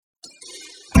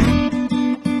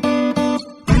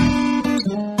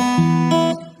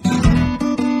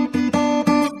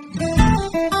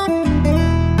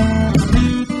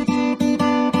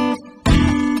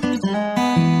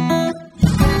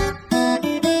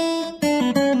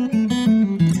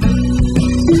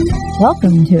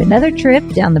Welcome to another trip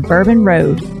down the Bourbon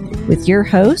Road with your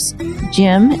hosts,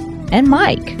 Jim and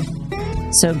Mike.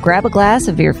 So grab a glass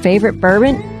of your favorite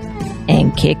bourbon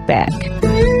and kick back.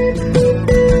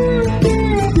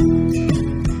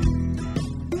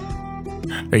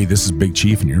 Hey, this is Big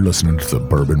Chief, and you're listening to the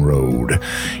Bourbon Road.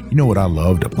 You know what I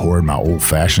love to pour in my old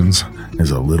fashions is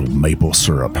a little maple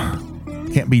syrup.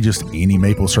 Can't be just any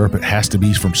maple syrup. It has to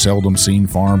be from Seldom Seen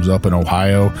Farms up in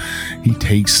Ohio. He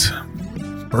takes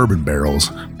bourbon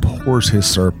barrels, pours his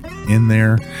syrup in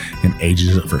there, and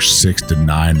ages it for 6 to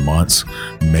 9 months,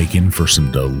 making for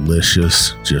some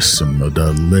delicious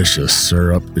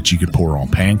syrup that you could pour on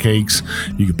pancakes.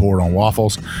 You could pour it on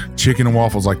waffles, chicken and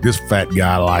waffles like this fat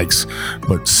guy likes.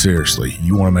 But seriously,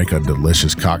 you want to make a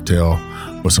delicious cocktail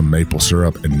with some maple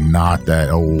syrup and not that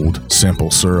old simple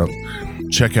syrup?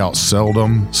 Check out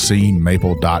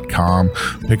seldomseenmaple.com.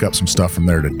 Pick up some stuff from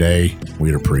there today.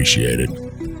 We'd appreciate it.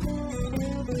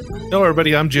 Hello,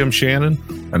 everybody. I'm Jim Shannon.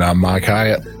 And I'm Mike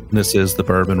Hyatt. This is the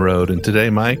Bourbon Road. And today,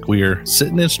 Mike, we are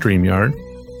sitting in StreamYard.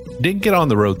 Didn't get on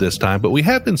the road this time, but we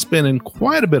have been spending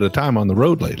quite a bit of time on the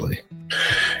road lately.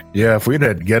 Yeah, if we'd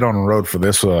had to get on the road for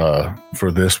this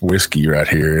whiskey right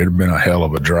here, it'd have been a hell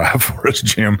of a drive for us,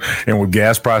 Jim. And with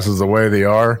gas prices the way they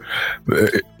are,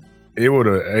 it would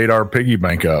have ate our piggy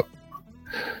bank up.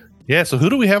 Yeah, so who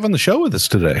do we have on the show with us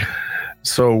today?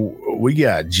 So we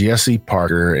got Jesse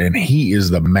Parker, and he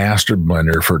is the master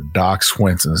blender for Doc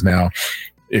Swinsons. Now,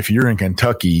 if you're in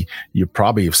Kentucky, you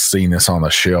probably have seen this on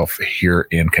the shelf here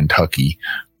in Kentucky.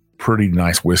 Pretty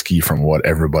nice whiskey from what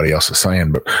everybody else is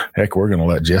saying, but heck, we're going to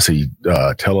let Jesse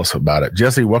tell us about it.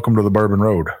 Jesse, welcome to the Bourbon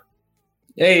Road.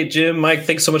 Hey, Jim, Mike,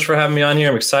 thanks so much for having me on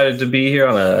here. I'm excited to be here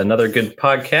on another good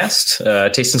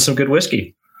podcast, tasting some good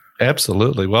whiskey.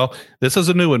 Absolutely. Well, this is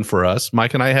a new one for us.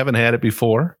 Mike and I haven't had it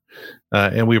before,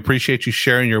 and we appreciate you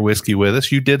sharing your whiskey with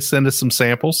us. You did send us some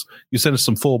samples. You sent us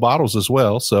some full bottles as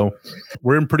well, so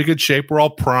we're in pretty good shape. We're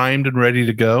all primed and ready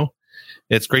to go.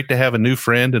 It's great to have a new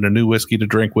friend and a new whiskey to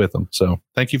drink with them, so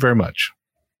thank you very much.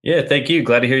 Yeah, thank you.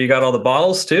 Glad to hear you got all the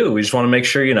bottles, too. We just want to make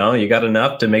sure, you got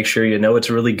enough to make sure it's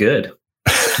really good.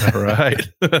 All right.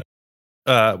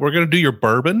 We're going to do your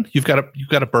bourbon. You've got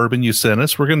a bourbon you sent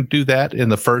us. We're going to do that in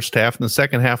the first half. In the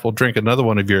second half, we'll drink another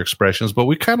one of your expressions, but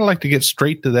we kind of like to get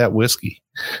straight to that whiskey.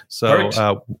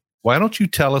 So why don't you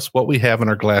tell us what we have in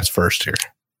our glass first here?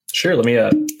 Sure. Let me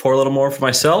pour a little more for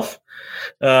myself.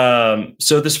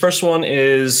 So this first one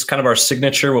is kind of our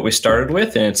signature, what we started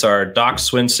with, and it's our Doc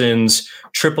Swinsons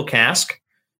triple cask.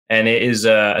 And it is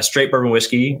a straight bourbon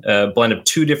whiskey, a blend of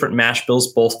 2 different mash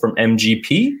bills, both from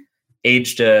MGP,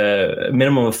 aged a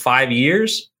minimum of 5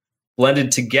 years,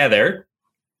 blended together,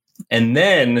 and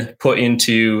then put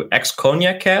into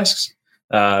ex-cognac casks,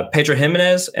 Pedro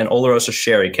Jimenez, and Oloroso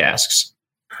sherry casks.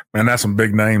 Man, that's some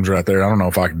big names right there. I don't know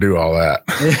if I could do all that.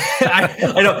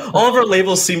 I know all of our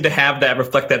labels seem to have that,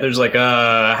 reflect that. There's like,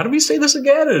 how do we say this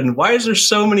again? And why is there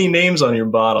so many names on your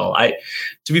bottle?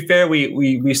 To be fair,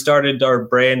 we started our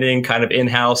branding kind of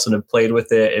in-house and have played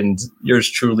with it, and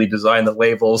yours truly designed the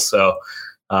labels. So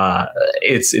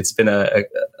it's been a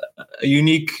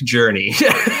unique journey.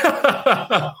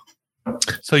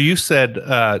 So you said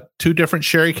 2 different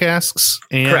sherry casks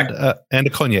and a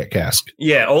cognac cask.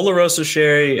 Yeah, Oloroso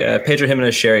sherry, Pedro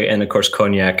Jimenez sherry, and of course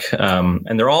cognac.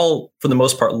 And they're all, for the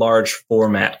most part, large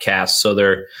format casks. So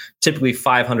they're typically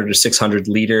 500 to 600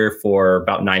 liter for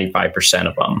about 95%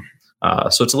 of them.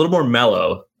 So it's a little more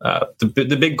mellow.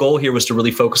 The big goal here was to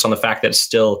really focus on the fact that it's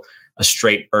still a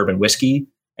straight bourbon whiskey.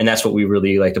 And that's what we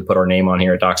really like to put our name on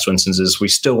here at Doc Swinsons, is we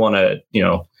still want to,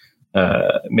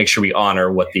 make sure we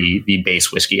honor what the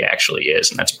base whiskey actually is,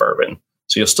 and that's bourbon.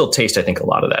 So you'll still taste, I think, a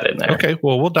lot of that in there. Okay,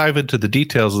 well, we'll dive into the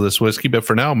details of this whiskey. But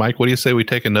for now, Mike, what do you say we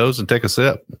take a nose and take a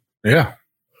sip? Yeah.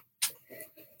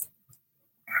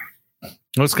 Well,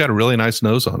 it's got a really nice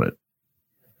nose on it.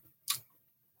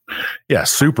 Yeah,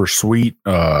 super sweet.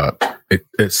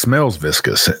 It smells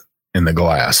viscous in the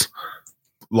glass.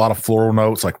 A lot of floral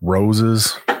notes like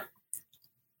roses.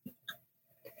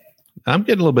 I'm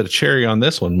getting a little bit of cherry on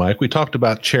this one, Mike. We talked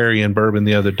about cherry and bourbon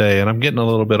the other day, and I'm getting a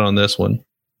little bit on this one.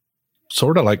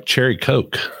 Sort of like cherry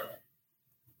Coke.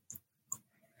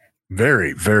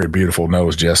 Very, very beautiful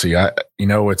nose, Jesse.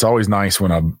 It's always nice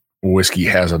when a whiskey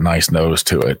has a nice nose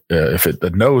to it. If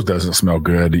the nose doesn't smell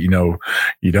good, you don't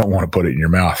want to put it in your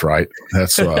mouth, right?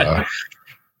 That's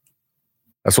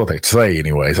That's what they say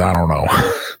anyways. I don't know.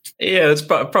 Yeah, that's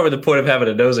probably the point of having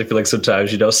a nose. I feel like sometimes,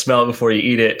 smell it before you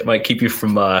eat it. It might keep you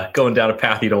from going down a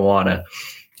path you don't want to.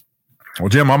 Well,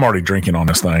 Jim, I'm already drinking on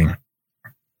this thing.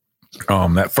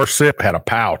 That first sip had a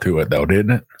pow to it, though,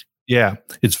 didn't it? Yeah,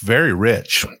 it's very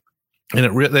rich.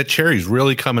 And that cherry's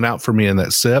really coming out for me in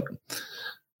that sip.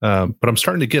 But I'm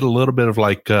starting to get a little bit of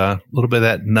a little bit of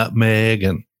that nutmeg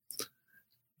and a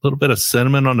little bit of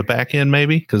cinnamon on the back end,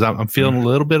 maybe, because I'm feeling a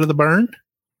little bit of the burn,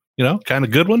 kind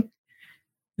of good one.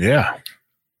 Yeah.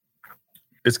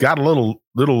 It's got a little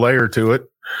layer to it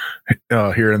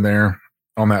here and there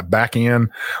on that back end.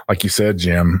 Like you said,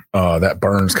 Jim, that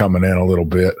burn's coming in a little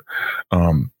bit.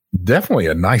 Definitely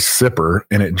a nice sipper,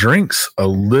 and it drinks a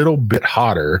little bit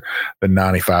hotter than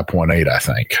 95.8, I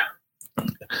think.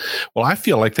 Well, I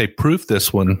feel like they proofed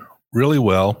this one really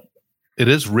well. It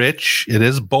is rich. It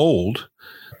is bold,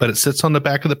 but it sits on the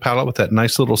back of the palate with that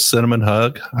nice little cinnamon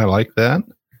hug. I like that.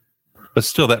 But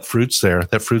still, that fruit's there.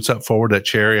 That fruit's up forward, that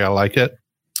cherry. I like it.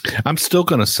 I'm still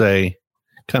going to say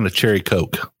kind of cherry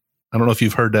Coke. I don't know if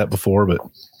you've heard that before, but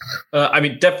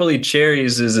definitely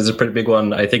cherries is a pretty big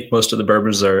one. I think most of the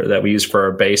bourbons that we use for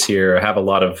our base here have a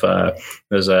lot of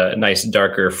there's a nice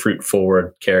darker fruit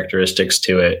forward characteristics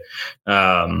to it.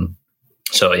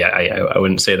 So yeah, I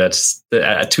wouldn't say that's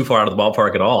too far out of the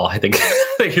ballpark at all. I think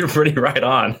you're pretty right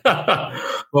on.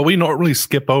 Well, we normally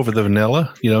skip over the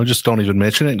vanilla, just don't even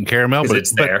mention it, and caramel, but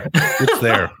it's there. It's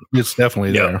there. It's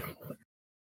definitely there.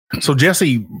 So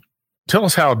Jesse, tell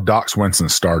us how Doc Swinson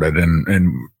started,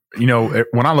 and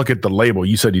when I look at the label,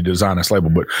 you said you designed this label,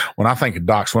 but when I think of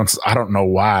Doc Swinson, I don't know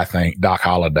why I think Doc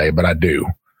Holliday, but I do.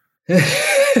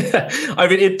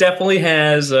 It definitely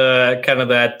has kind of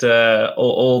that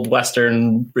old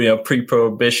Western,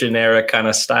 pre-Prohibition era kind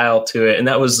of style to it, and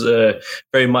that was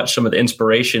very much some of the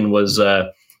inspiration was kind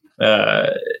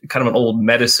of an old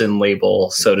medicine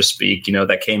label, so to speak.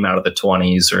 That came out of the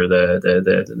 20s or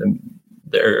the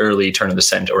early turn of the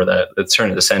century, or the turn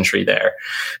of the century there.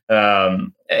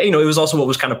 It was also what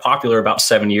was kind of popular about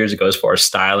 7 years ago as far as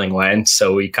styling went.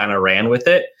 So we kind of ran with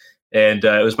it. And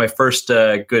it was my first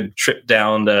good trip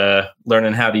down to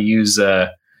learning how to use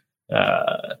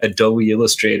Adobe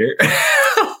Illustrator.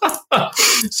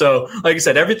 So like I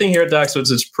said, everything here at Doc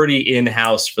Swinson is pretty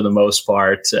in-house for the most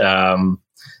part. And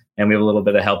we have a little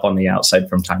bit of help on the outside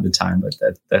from time to time,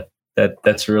 but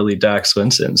that's really Doc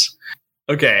Swinson's.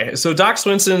 Okay, so Doc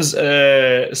Swinson's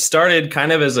started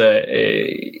kind of as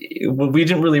we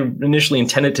didn't really initially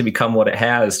intend it to become what it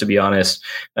has, to be honest.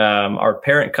 Our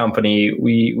parent company,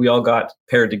 we all got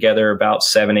paired together about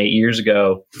 7-8 years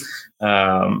ago.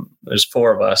 There's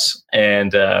 4 of us,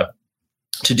 and to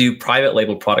do private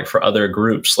label product for other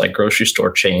groups like grocery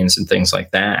store chains and things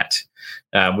like that.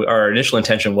 Our initial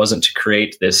intention wasn't to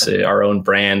create this our own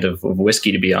brand of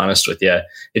whiskey, to be honest with you.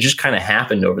 It just kind of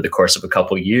happened over the course of a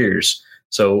couple of years.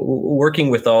 So working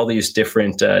with all these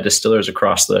different distillers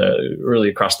across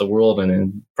the world,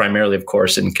 and primarily, of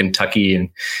course, in Kentucky and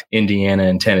Indiana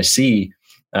and Tennessee,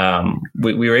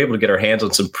 we were able to get our hands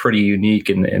on some pretty unique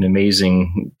and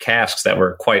amazing casks that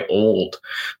were quite old.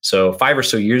 So 5 or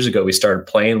so years ago, we started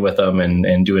playing with them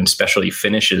and doing specialty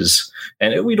finishes.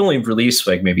 And we'd only release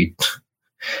like maybe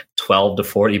 12 to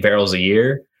 40 barrels a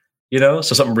year, so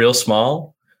something real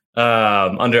small.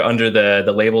 Under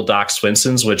the label Doc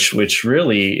Swinsons, which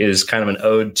really is kind of an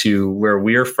ode to where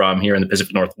we're from here in the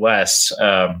Pacific Northwest.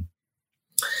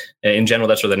 In general,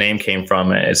 that's where the name came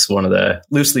from. It's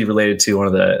loosely related to one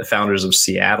of the founders of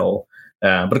Seattle.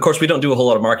 But of course, we don't do a whole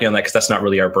lot of marketing on that because that's not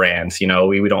really our brand.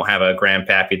 We don't have a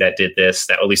grandpappy that did this,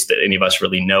 that at least that any of us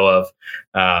really know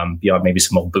of, beyond maybe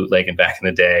some old bootlegging back in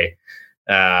the day.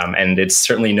 And it's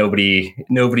certainly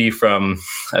nobody from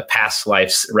a past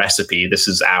life's recipe. This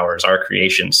is ours, our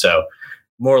creation. So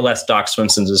more or less, Doc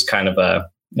Swinson's is kind of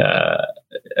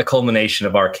a culmination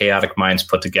of our chaotic minds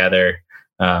put together,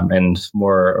 and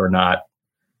more or not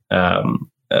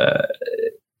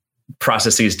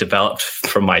processes developed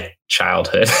from my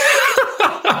childhood.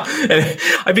 And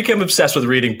I became obsessed with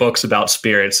reading books about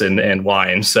spirits and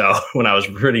wine. So when I was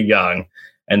pretty young,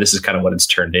 and this is kind of what it's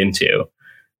turned into.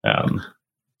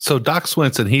 So Doc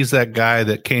Swinson, he's that guy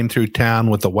that came through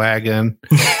town with the wagon.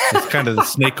 He's kind of the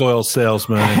snake oil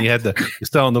salesman, and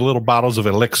he's selling the little bottles of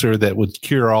elixir that would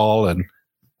cure all. And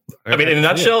in a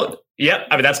nutshell, yeah.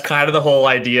 That's kind of the whole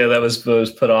idea that was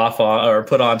put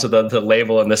onto the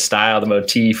label and the style, the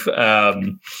motif.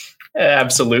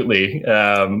 Absolutely.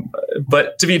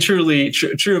 But to be truly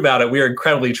true about it, we are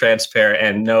incredibly transparent,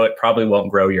 and no, it probably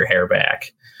won't grow your hair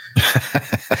back.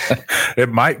 It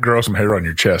might grow some hair on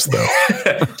your chest, though.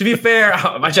 To be fair,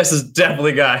 my chest has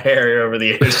definitely got hair over the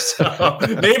years, so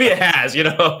maybe it has,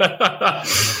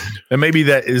 And maybe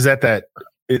that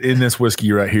in this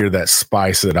whiskey right here, that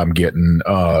spice that I'm getting,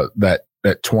 that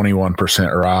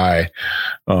 21% rye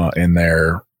in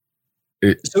there,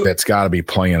 that's got to be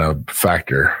playing a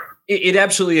factor. It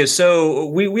absolutely is. So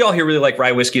we all here really like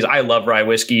rye whiskeys. I love rye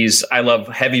whiskeys. I love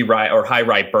heavy rye or high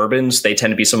rye bourbons. They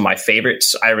tend to be some of my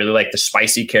favorites. I really like the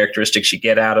spicy characteristics you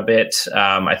get out of it.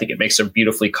 I think it makes a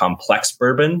beautifully complex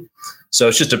bourbon. So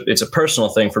it's a personal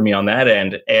thing for me on that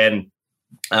end. And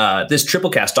this triple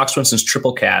cask, Doc Swinson's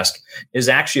triple cask, is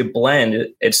actually a blend.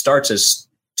 It starts as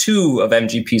 2 of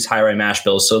MGP's high rye mash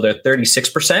bills. So they're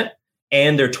 36%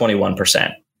 and they're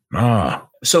 21%.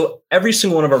 So every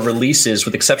single one of our releases,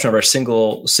 with the exception of our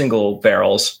single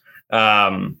barrels,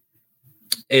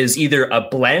 is either a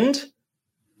blend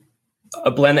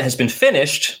that has been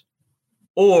finished,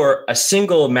 or a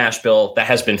single mash bill that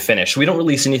has been finished. We don't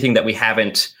release anything that we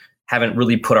haven't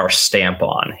really put our stamp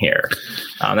on here.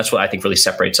 That's what I think really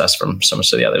separates us from some of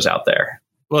the others out there.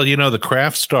 Well, the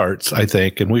craft starts, I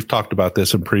think, and we've talked about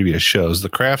this in previous shows. The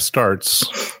craft starts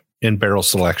in barrel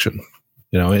selection.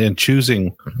 And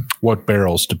choosing what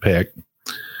barrels to pick.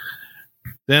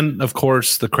 Then, of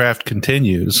course, the craft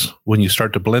continues when you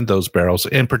start to blend those barrels,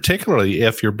 and particularly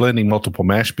if you're blending multiple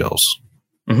mash bills.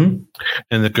 Mm-hmm.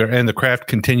 And the craft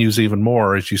continues even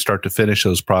more as you start to finish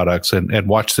those products and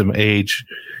watch them age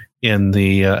in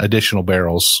the additional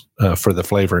barrels for the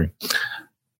flavoring.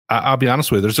 I'll be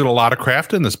honest with you, there's a lot of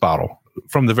craft in this bottle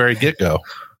from the very get-go.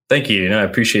 Thank you. I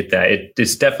appreciate that.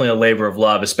 It's definitely a labor of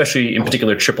love, especially in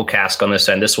particular triple cask on this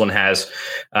end. This one has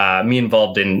me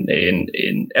involved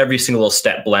in every single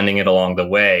step, blending it along the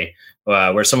way.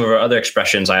 Where some of our other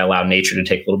expressions, I allow nature to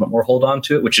take a little bit more hold on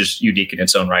to it, which is unique in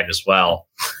its own right as well.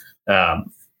 And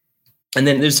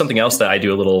then there's something else that I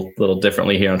do a little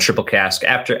differently here on triple cask.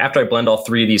 After I blend all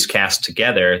 3 of these casks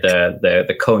together,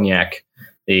 the cognac,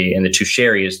 and the 2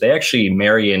 sherries, they actually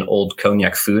marry in old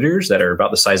cognac foeders that are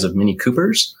about the size of Mini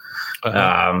Coopers.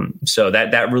 Uh-huh. So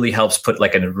that really helps put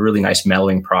like a really nice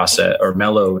mellowing process or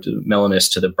mellowness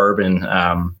to the bourbon.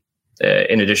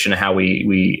 In addition to how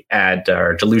we add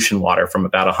our dilution water from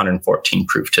about 114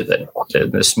 proof to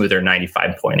the smoother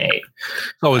 95.8.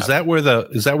 Oh, is that where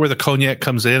the cognac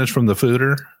comes in? Is from the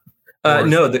foeder?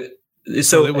 No.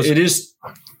 It is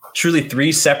truly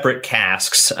 3 separate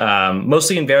casks,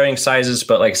 mostly in varying sizes,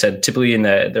 but like I said, typically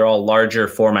they're all larger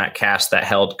format casks that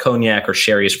held cognac or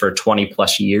sherries for 20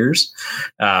 plus years.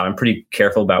 I'm pretty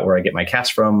careful about where I get my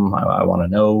casks from. I want to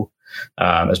know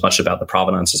as much about the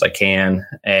provenance as I can,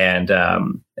 and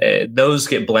those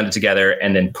get blended together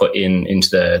and then put into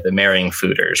the marrying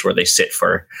foeders, where they sit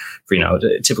for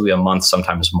typically a month,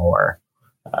 sometimes more,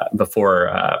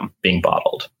 before being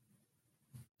bottled.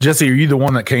 Jesse, are you the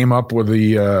one that came up with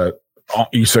the,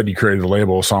 you said you created the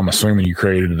label, so I'm assuming you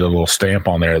created the little stamp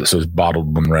on there that says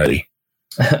bottled when ready.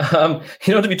 To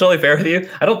be totally fair with you,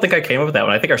 I don't think I came up with that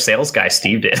one. I think our sales guy,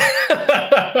 Steve, did.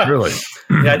 Really?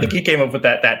 Yeah, I think he came up with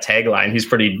that tagline. He's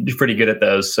pretty good at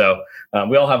those. So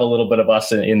we all have a little bit of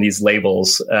us in these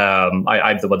labels. I'm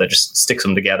the one that just sticks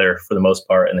them together for the most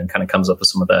part, and then kind of comes up with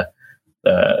some of the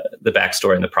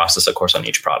backstory and the process, of course, on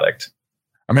each product.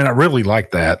 I mean, I really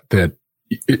like that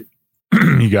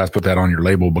you guys put that on your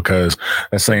label, because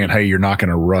that's saying, hey, you're not going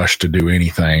to rush to do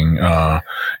anything. You're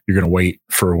going to wait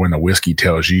for when the whiskey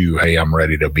tells you, hey, I'm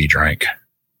ready to be drank.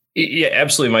 Yeah,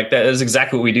 absolutely, Mike. That is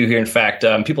exactly what we do here. In fact,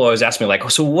 people always ask me,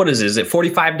 like, so what is it? Is it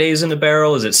 45 days in the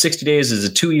barrel? Is it 60 days? Is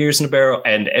it 2 years in the barrel?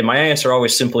 And my answer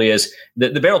always simply is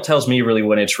the barrel tells me really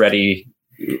when it's ready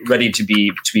to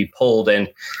be pulled. And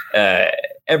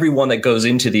every one that goes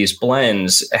into these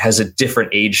blends has a different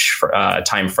age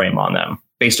time frame on them,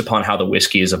 based upon how the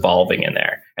whiskey is evolving in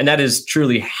there. And that is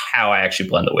truly how I actually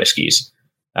blend the whiskeys.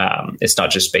 It's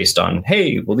not just based on,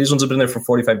 hey, well, these ones have been there for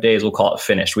 45 days. We'll call it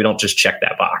finished. We don't just check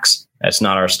that box. That's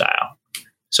not our style.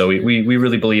 So we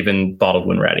really believe in bottled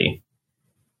when ready.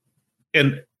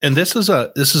 And this is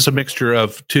a mixture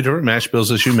of 2 different mash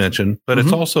bills, as you mentioned, but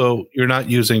It's also, you're not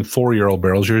using 4-year-old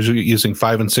barrels. You're using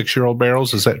 5 and 6-year-old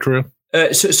barrels. Is that true?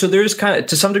 So there's kind of,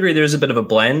 to some degree, there's a bit of a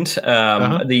blend.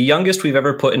 The youngest we've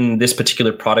ever put in this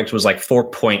particular product was like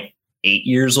 4.8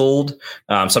 years old.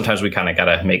 Sometimes we kind of got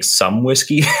to make some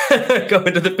whiskey go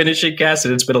into the finishing cast,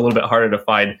 and it's been a little bit harder to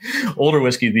find older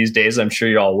whiskey these days. I'm sure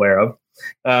you're all aware of.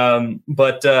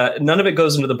 But none of it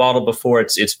goes into the bottle before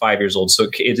it's 5 years old. So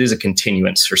it is a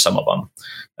continuance for some of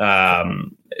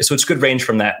them. So it's good range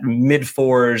from that mid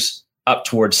 4s up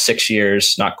towards 6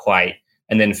 years, not quite.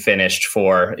 And then finished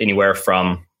for anywhere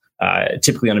from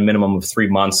typically on a minimum of 3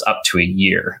 months up to a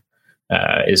year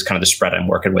is kind of the spread I'm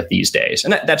working with these days.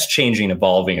 And that's changing,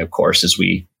 evolving, of course, as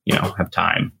we have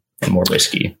time and more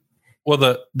whiskey. Well,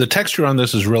 the texture on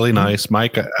this is really nice,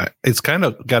 Mike. It's kind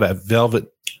of got a velvet,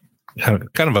 kind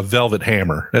of a velvet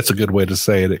hammer. That's a good way to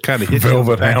say it. It kind of hits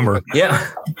velvet hammer. Yeah,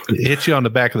 it hits you on the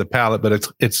back of the palate,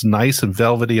 but it's nice and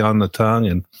velvety on the tongue,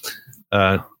 and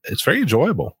it's very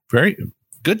enjoyable. Very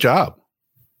good job.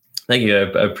 Thank you.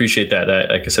 I appreciate that.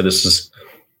 Like I said, this is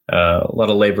a lot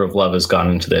of labor of love has gone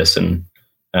into this, and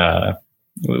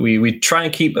we try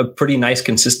and keep a pretty nice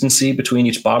consistency between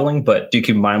each bottling. But do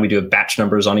keep in mind we do have batch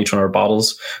numbers on each one of our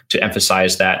bottles to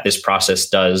emphasize that this process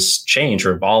does change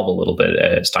or evolve a little bit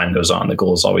as time goes on. The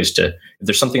goal is always to, if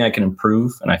there's something I can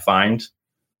improve and I find,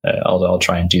 I'll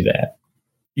try and do that.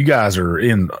 You guys are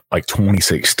in like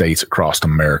 26 states across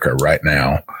America right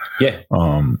now. Yeah.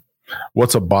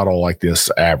 What's a bottle like this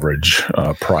average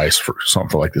price for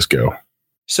something like this go?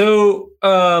 So,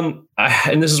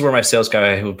 and this is where my sales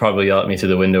guy will probably yell at me through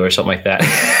the window or something like that.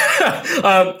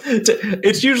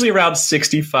 It's usually around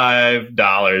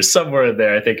 $65, somewhere in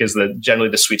there, I think is generally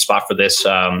the sweet spot for this.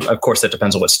 Of course, that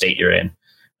depends on what state you're in.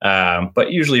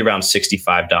 But usually around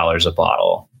 $65 a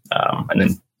bottle. And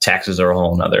then taxes are a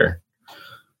whole nother.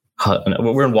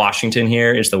 We're in Washington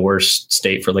here. Is the worst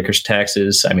state for liquor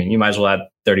taxes. I mean, you might as well add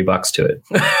 $30 to it.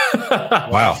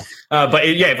 Wow. But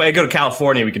if I go to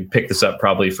California, we could pick this up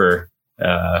probably for,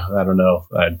 I don't know,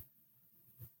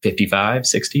 55,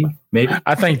 60, maybe.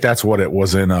 I think that's what it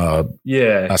was in.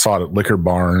 Yeah. I saw it at Liquor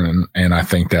Barn, and I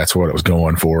think that's what it was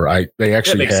going for. They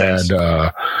actually had,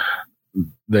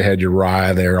 they had your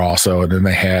rye there also, and then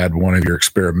they had one of your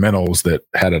experimentals that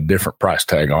had a different price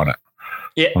tag on it.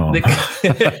 Yeah,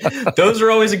 those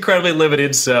are always incredibly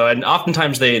limited. So, and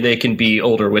oftentimes they can be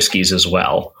older whiskeys as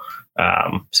well.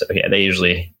 So yeah, they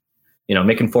usually,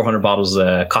 making 400 bottles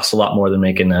costs a lot more than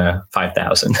making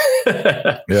 5,000.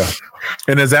 Yeah,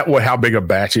 and is that how big a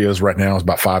batch is right now? Is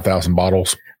about 5,000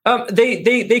 bottles.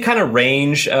 They kind of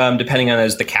range depending on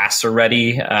as the casks are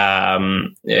ready.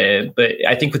 But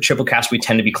I think with triple cask we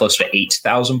tend to be close to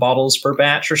 8,000 bottles per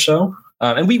batch or so.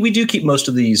 And we do keep most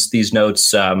of these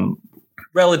notes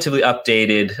relatively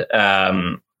updated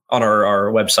on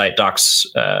our website,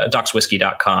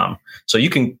 docswhiskey.com. So you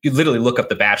literally look up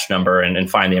the batch number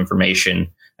and find the information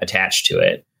attached to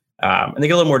it. And they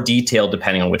get a little more detailed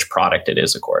depending on which product it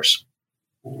is, of course.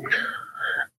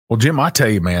 Well, Jim, I tell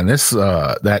you, man, this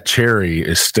that cherry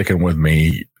is sticking with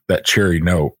me, that cherry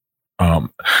note.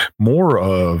 More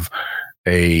of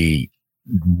a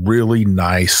really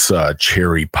nice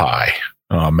cherry pie.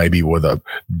 Maybe with a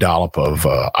dollop of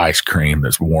ice cream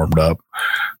that's warmed up.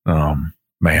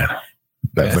 Man,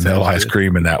 that vanilla ice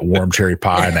cream and that warm cherry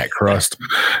pie and that crust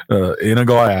in a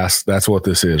glass. That's what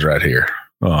this is right here.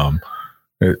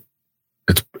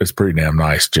 It's pretty damn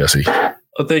nice, Jesse.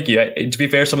 Well, thank you. To be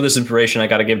fair, some of this information I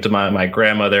got to give to my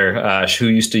grandmother, who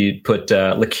used to put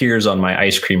liqueurs on my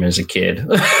ice cream as a kid.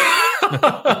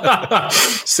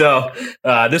 So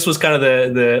this was kind of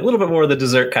the little bit more of the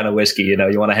dessert kind of whiskey. You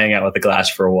want to hang out with the glass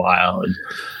for a while. And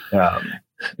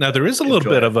now there is a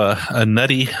little bit of a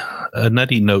nutty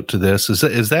note to this.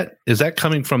 Is that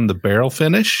coming from the barrel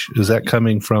finish? Is that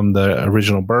coming from the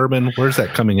original bourbon? Where's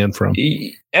that coming in from?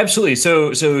 Absolutely.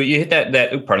 So you hit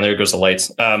that. Pardon, there goes the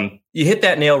lights. You hit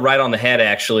that nail right on the head.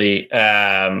 Actually,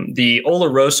 the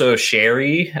Oloroso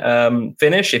sherry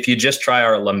finish. If you just try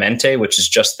our Lamente, which is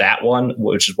just that one,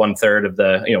 which is 1/3 of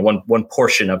the one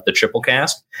portion of the triple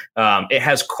cask, it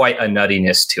has quite a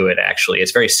nuttiness to it. Actually,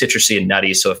 it's very citrusy and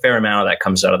nutty. So a fair amount of that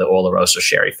comes out of the Oloroso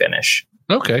sherry finish.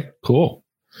 Okay, cool.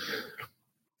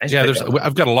 Yeah,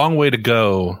 I've got a long way to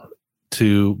go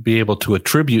to be able to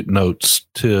attribute notes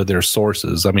to their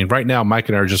sources. I mean, right now, Mike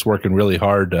and I are just working really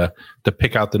hard to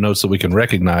pick out the notes that we can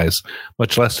recognize,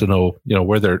 much less to know,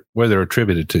 where they're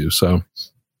attributed to. So,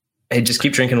 hey, just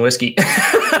keep drinking whiskey.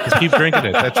 Just keep drinking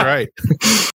it. That's right.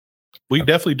 We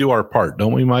definitely do our part,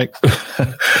 don't we, Mike?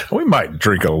 We might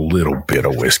drink a little bit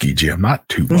of whiskey, Jim. Not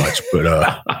too much,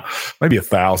 but maybe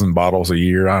 1,000 bottles a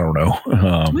year. I don't know.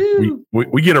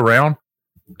 We get around.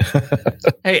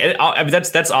 Hey, I mean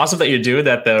that's awesome that you're doing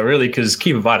that though. Really, because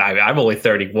keep in mind, I'm only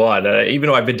 31. Even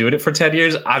though I've been doing it for 10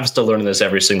 years, I'm still learning this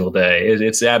every single day.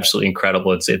 It's absolutely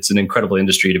incredible. It's an incredible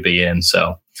industry to be in.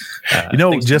 So,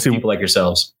 Jesse, people like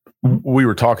yourselves. We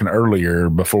were talking earlier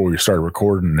before we started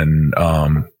recording, and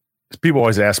people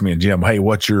always ask me and Jim, "Hey,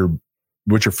 what's your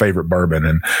favorite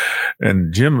bourbon?"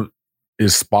 And Jim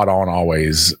is spot on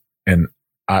always, and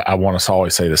I want us to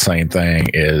always say the same thing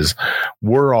is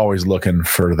we're always looking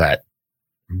for that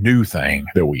new thing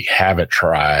that we haven't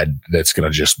tried that's going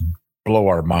to just blow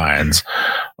our minds.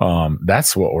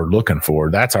 That's what we're looking for.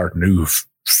 That's our new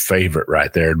favorite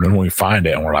right there. And then when we find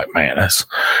it and we're like, man, that's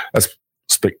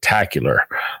spectacular.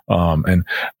 And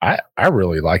I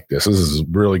really like this. This is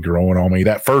really growing on me.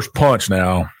 That first punch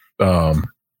now,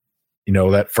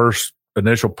 that first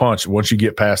initial punch, once you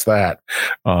get past that,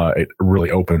 it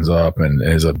really opens up and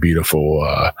is a beautiful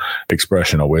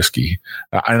expression of whiskey.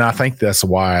 And I think that's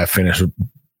why I finished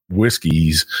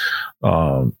whiskeys,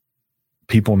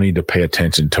 people need to pay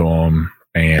attention to them,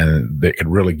 and they can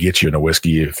really get you in a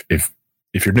whiskey.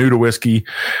 If you're new to whiskey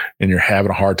and you're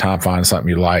having a hard time finding something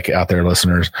you like out there,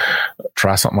 listeners,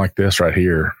 try something like this right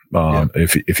here.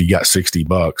 If you got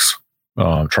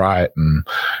 $60, try it and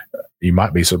you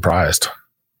might be surprised.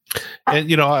 And,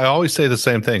 I always say the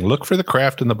same thing. Look for the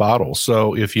craft in the bottle.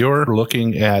 So if you're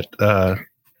looking at a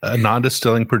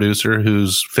non-distilling producer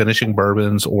who's finishing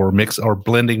bourbons or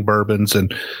blending bourbons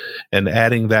and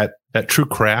adding that true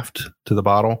craft to the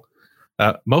bottle,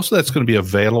 most of that's going to be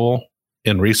available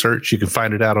in research. You can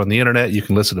find it out on the internet. You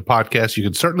can listen to podcasts. You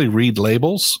can certainly read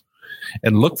labels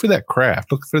and look for that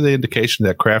craft. Look for the indication of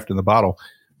that craft in the bottle.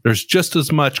 There's just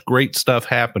as much great stuff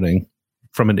happening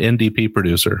from an NDP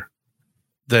producer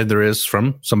than there is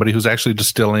from somebody who's actually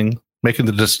making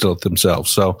the distillate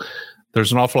themselves. So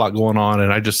there's an awful lot going on.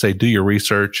 And I just say, do your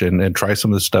research and try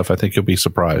some of this stuff. I think you'll be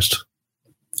surprised.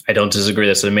 I don't disagree.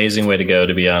 That's an amazing way to go,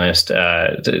 to be honest.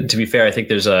 To be fair, I think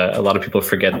there's a lot of people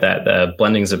forget that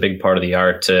blending is a big part of the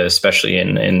art, especially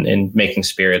in making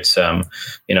spirits, out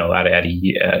of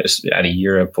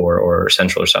Europe or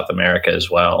Central or South America as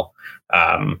well.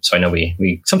 So I know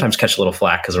we sometimes catch a little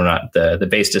flack because we're not the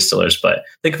base distillers, but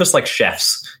think of us like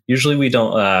chefs. Usually we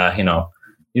don't,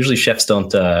 usually chefs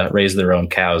don't raise their own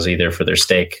cows either for their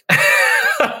steak.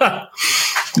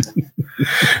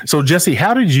 So Jesse,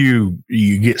 how did you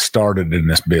get started in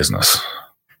this business?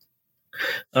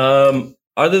 Other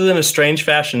than a strange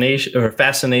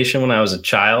fascination when I was a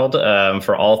child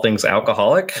for all things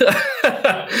alcoholic,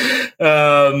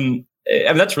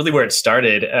 that's really where it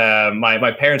started.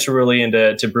 My parents were really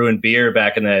into brewing beer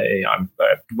back in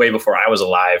way before I was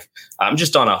alive.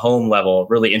 Just on a home level,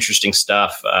 really interesting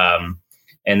stuff.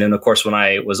 And then, of course, when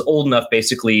I was old enough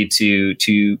basically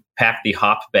to pack the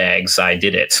hop bags, I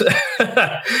did it.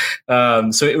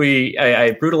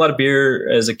 I brewed a lot of beer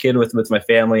as a kid with my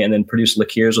family, and then produced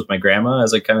liqueurs with my grandma,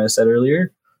 as I kind of said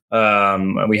earlier.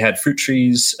 We had fruit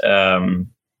trees,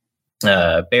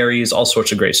 berries, all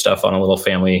sorts of great stuff on a little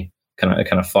family kind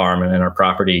of farm and in our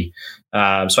property.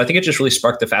 So I think it just really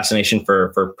sparked the fascination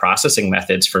for processing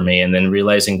methods for me, and then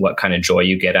realizing what kind of joy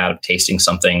you get out of tasting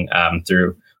something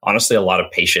through, honestly, a lot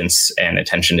of patience and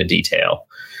attention to detail.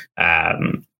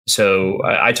 So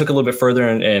I took a little bit further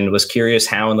and was curious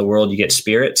how in the world you get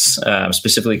spirits,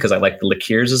 specifically because I liked the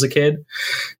liqueurs as a kid.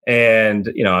 And,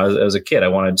 as a kid, I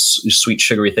wanted sweet,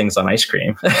 sugary things on ice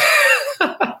cream.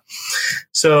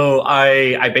 So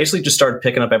I basically just started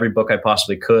picking up every book I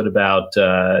possibly could about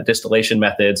distillation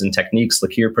methods and techniques,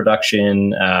 liqueur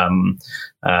production,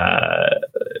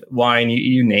 wine,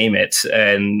 you name it.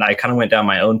 And I kind of went down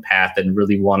my own path and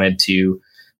really wanted to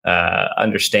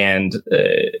understand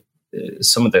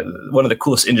one of the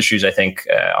coolest industries, I think,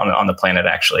 on the planet,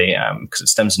 actually, because it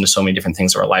stems into so many different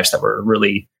things of our lives that we're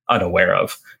really unaware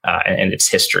of, and its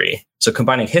history. So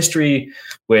combining history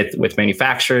with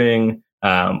manufacturing,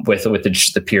 with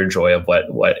the pure joy of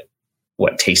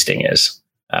what tasting is,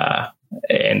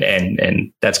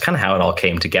 and that's kind of how it all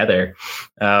came together.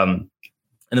 And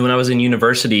then when I was in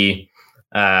university,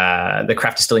 the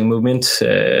craft distilling movement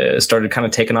started kind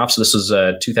of taking off. So this was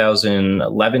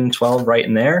 2011, 12, right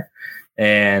in there.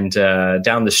 And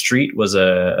down the street was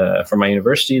from my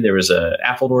university, there was a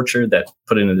apple orchard that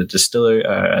put in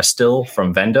a still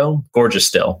from Vendome, gorgeous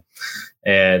still.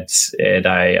 And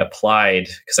I applied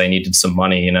because I needed some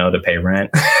money, to pay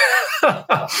rent,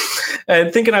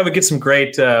 and thinking I would get some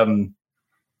great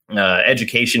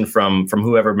education from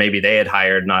whoever maybe they had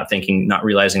hired, not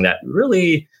realizing that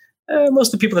really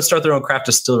most of the people that start their own craft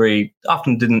distillery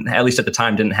often didn't, at least at the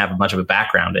time, didn't have much of a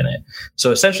background in it.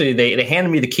 So essentially they handed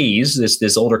me the keys,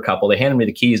 this older couple, they handed me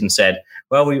the keys and said,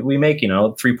 well, we make,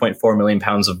 3.4 million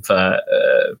pounds of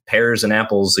pears and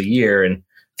apples a year, and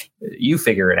you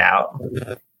figure it out.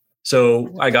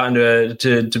 So I got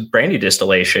into brandy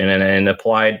distillation and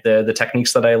applied the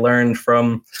techniques that I learned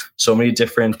from so many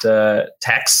different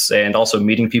texts, and also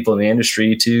meeting people in the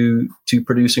industry to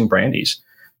producing brandies.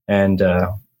 And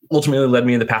ultimately led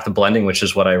me in the path of blending, which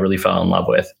is what I really fell in love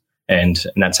with. And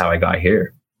that's how I got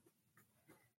here.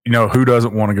 Who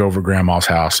doesn't want to go over grandma's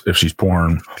house if she's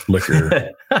pouring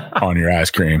liquor on your ice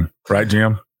cream? Right,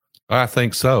 Jim? I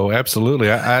think so.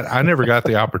 Absolutely. I never got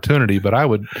the opportunity, but I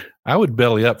would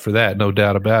belly up for that. No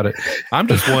doubt about it. I'm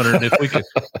just wondering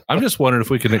if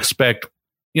we can expect,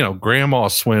 Grandma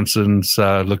Swinsons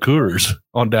liqueurs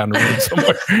on down the road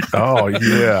somewhere. Oh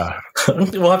yeah.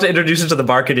 We'll have to introduce it to the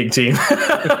marketing team.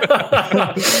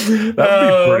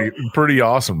 That'd be pretty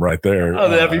awesome right there. Oh,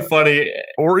 that'd be funny.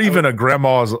 Or even a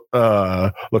grandma's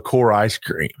liqueur ice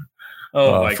cream.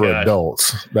 for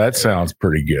adults. That sounds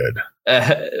pretty good.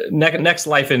 Next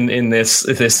life in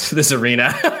this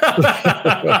arena.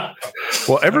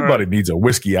 Well, everybody needs a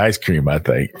whiskey ice cream, I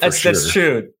think. That's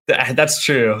true. That's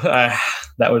true.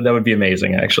 That would be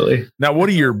amazing, actually. Now, what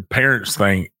do your parents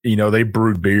think? They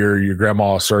brewed beer. Your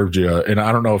grandma served you, and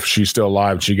I don't know if she's still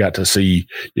alive. She got to see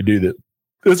you do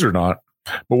this or not.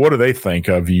 But what do they think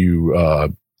of you?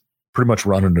 Pretty much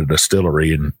running a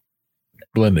distillery and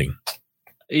blending.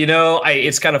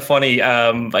 It's kind of funny.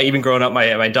 Even growing up,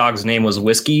 my dog's name was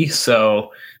Whiskey,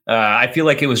 so I feel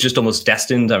like it was just almost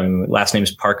destined. I mean, last name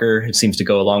is Parker. It seems to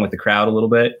go along with the crowd a little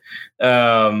bit.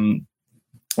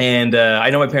 And I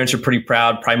know my parents are pretty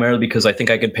proud, primarily because I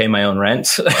think I could pay my own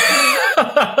rent.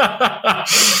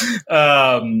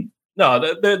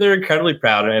 No, they're incredibly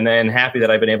proud and happy that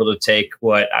I've been able to take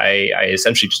what I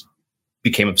essentially just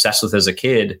became obsessed with as a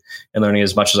kid and learning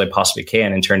as much as I possibly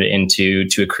can and turn it into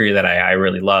a career that I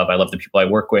really love. I love the people I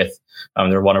work with.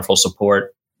 They're wonderful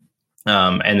support.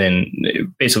 And then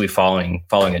basically following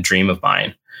a dream of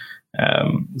mine.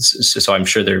 So I'm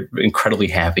sure they're incredibly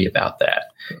happy about that.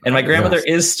 And my grandmother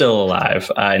is still alive,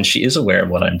 and she is aware of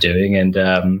what I'm doing. And,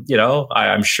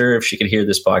 I'm sure if she could hear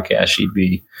this podcast, she'd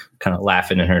be kind of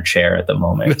laughing in her chair at the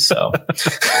moment. So,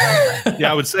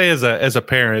 yeah, I would say as a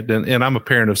parent, and I'm a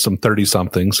parent of some 30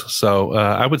 somethings. So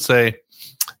I would say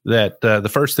that the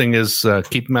first thing is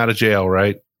keep them out of jail,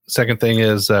 right? Second thing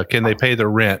is, can they pay their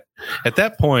rent? At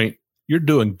that point, you're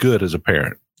doing good as a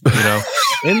parent.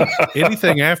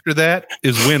 Anything after that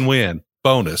is win-win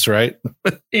bonus, right?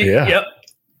 Yeah. Yep.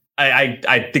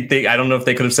 I think I don't know if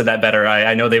they could have said that better.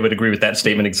 I know they would agree with that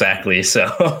statement exactly. So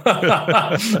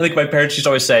I think my parents used to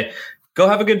always say, go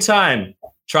have a good time.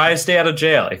 Try to stay out of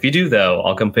jail. If you do, though,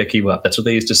 I'll come pick you up. That's what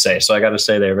they used to say. So I got to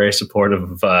say they're very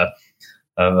supportive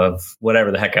of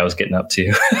whatever the heck I was getting up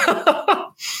to.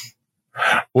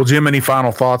 Well, Jim, any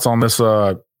final thoughts on this,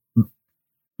 the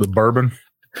bourbon?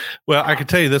 Well, I can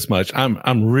tell you this much.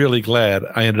 I'm really glad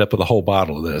I ended up with a whole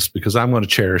bottle of this because I'm going to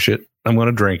cherish it. I'm going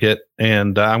to drink it.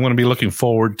 And I'm going to be looking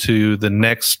forward to the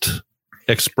next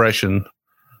expression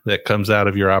that comes out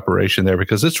of your operation there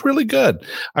because it's really good.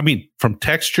 I mean, from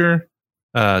texture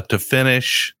to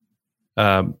finish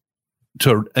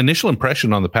to initial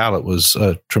impression on the palate was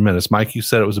tremendous. Mike, you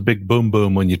said it was a big boom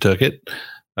boom when you took it.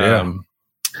 Yeah.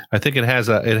 I think it has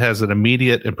an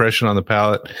immediate impression on the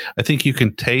palate. I think you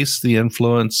can taste the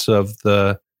influence of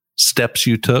the steps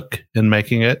you took in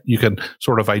making it. You can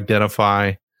sort of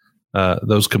identify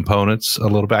those components a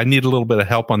little bit. I need a little bit of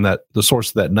help on that, the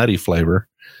source of that nutty flavor,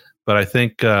 but I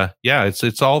think,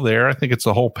 it's all there. I think it's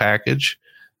a whole package,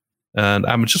 and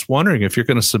I'm just wondering if you're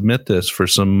going to submit this for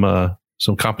some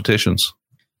competitions.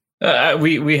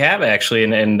 We have actually,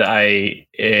 and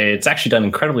it's actually done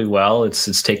incredibly well.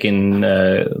 It's taken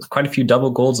quite a few double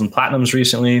golds and platinums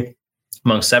recently,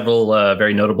 among several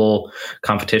very notable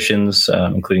competitions,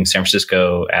 including San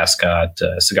Francisco, Ascot,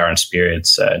 Cigar and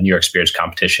Spirits, New York Spirits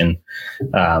competition,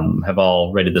 have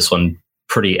all rated this one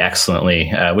pretty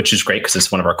excellently, which is great because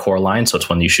it's one of our core lines. So it's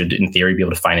one you should, in theory, be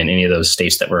able to find in any of those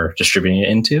states that we're distributing it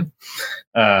into.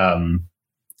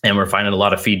 And we're finding a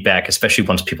lot of feedback, especially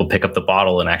once people pick up the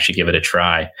bottle and actually give it a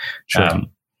try. Sure.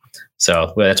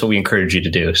 So that's what we encourage you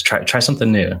to do is try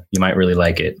something new. You might really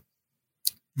like it.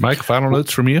 Mike, final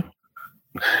notes from you?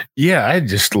 Yeah,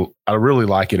 I really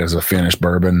like it as a finished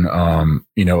bourbon.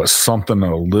 It's something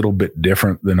a little bit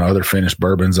different than other finished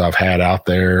bourbons I've had out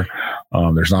there.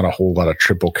 There's not a whole lot of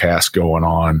triple cask going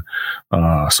on.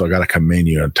 So I got to commend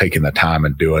you on taking the time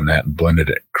and doing that and blended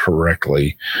it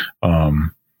correctly.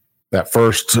 That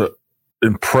first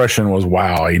impression was,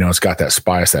 wow, it's got that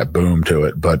spice, that boom to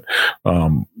it. But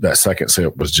that second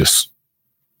sip was just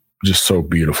so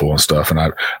beautiful and stuff. And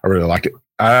I really liked it.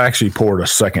 I actually poured a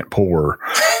second pour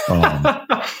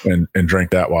and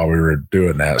drank that while we were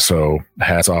doing that. So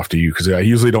hats off to you because I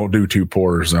usually don't do 2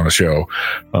 pours on a show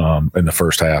in the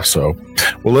first half. So,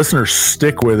 well, listeners,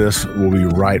 stick with us. We'll be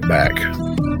right back.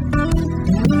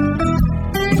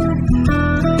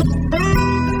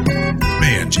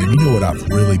 Jim, you know what I've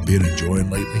really been enjoying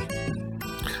lately?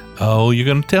 Oh, you're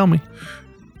going to tell me.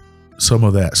 Some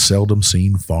of that Seldom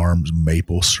Seen Farms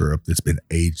maple syrup that's been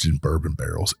aged in bourbon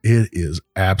barrels. It is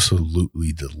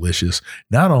absolutely delicious,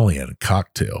 not only in a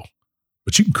cocktail,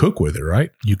 but you can cook with it,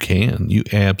 right? You can. You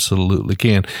absolutely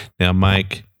can. Now,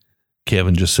 Mike,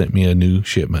 Kevin just sent me a new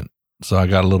shipment, so I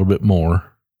got a little bit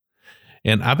more.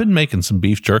 And I've been making some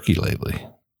beef jerky lately.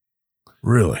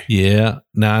 Really? Yeah.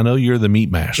 Now I know you're the meat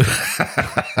master,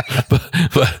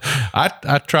 but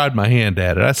I tried my hand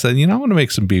at it. I said, I want to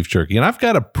make some beef jerky, and I've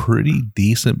got a pretty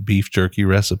decent beef jerky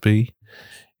recipe.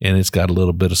 and it's got a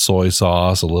little bit of soy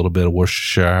sauce, a little bit of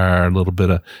Worcestershire, a little bit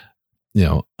of,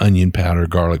 onion powder,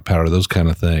 garlic powder, those kind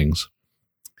of things.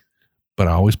 But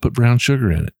I always put brown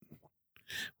sugar in it.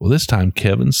 Well, this time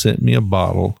Kevin sent me a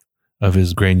bottle of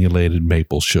his granulated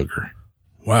maple sugar.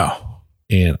 Wow.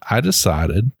 And I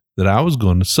decided that I was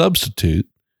going to substitute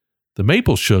the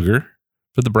maple sugar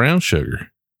for the brown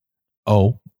sugar.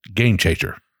 Oh, game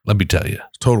changer. Let me tell you.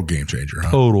 Total game changer.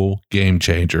 Huh? Total game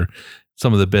changer.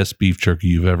 Some of the best beef jerky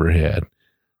you've ever had.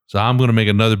 So I'm going to make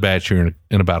another batch here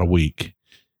in about a week,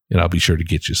 and I'll be sure to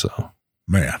get you some.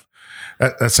 Man,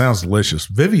 that sounds delicious.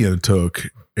 Vivian took,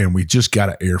 and we just got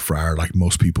an air fryer like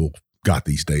most people got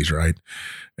these days, right?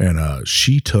 And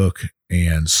she took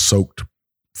and soaked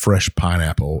fresh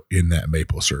pineapple in that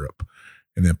maple syrup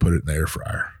and then put it in the air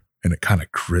fryer, and it kind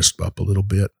of crisped up a little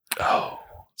bit. Oh,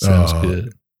 sounds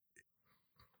good.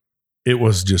 It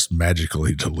was just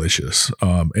magically delicious.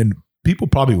 And people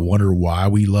probably wonder why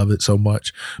we love it so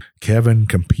much. Kevin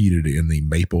competed in the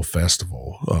Maple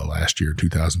Festival last year,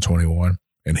 2021,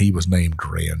 and he was named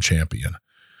grand champion.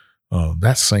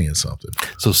 That's saying something.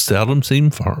 So Seldom Seen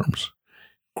Farms,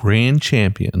 grand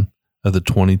champion of the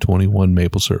 2021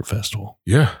 Maple Syrup Festival.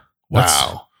 Yeah.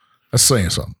 Wow. That's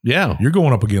saying something. Yeah. You're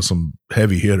going up against some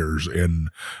heavy hitters in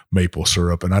maple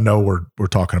syrup. And I know we're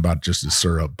talking about just the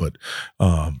syrup, but,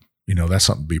 that's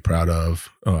something to be proud of.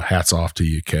 Hats off to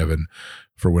you, Kevin,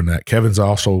 for winning that. Kevin's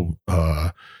also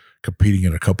competing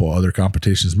in a couple other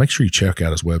competitions. Make sure you check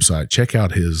out his website. Check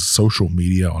out his social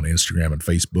media on Instagram and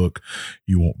Facebook.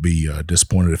 You won't be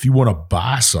disappointed. If you want to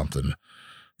buy something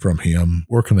from him,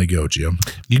 where can they go, Jim?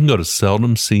 You can go to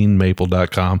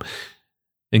seldomseenmaple.com.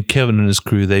 And Kevin and his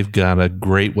crew, they've got a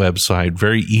great website,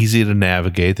 very easy to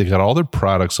navigate. They got all their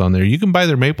products on there. You can buy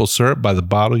their maple syrup by the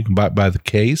bottle. You can buy it by the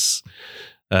case.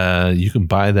 You can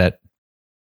buy that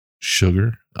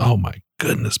sugar. Oh my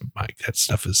goodness, Mike, that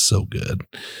stuff is so good.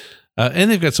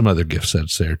 And they've got some other gift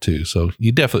sets there too. So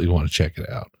you definitely want to check it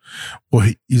out.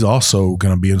 Well, he's also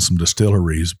going to be in some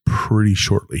distilleries pretty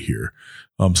shortly here.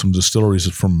 Some distilleries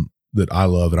that I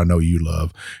love and I know you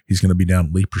love. He's going to be down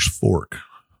at Leaper's Fork.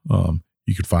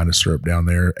 You can find a syrup down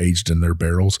there, aged in their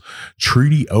barrels.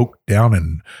 Treaty Oak down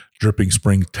in Dripping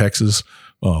Spring, Texas.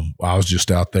 I was just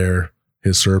out there.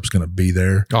 His syrup's going to be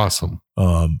there. Awesome.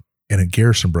 And at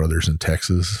Garrison Brothers in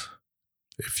Texas,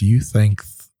 if you think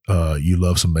you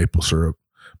love some maple syrup,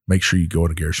 make sure you go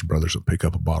into Garrison Brothers and pick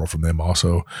up a bottle from them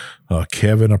also.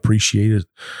 Kevin appreciated it.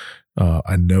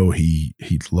 I know he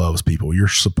loves people. You're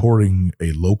supporting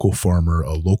a local farmer,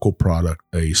 a local product,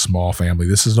 a small family.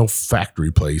 This is no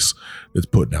factory place that's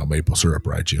putting out maple syrup,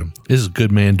 right, Jim? This is a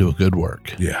good man doing good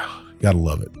work. Yeah, gotta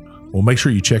love it. Well, make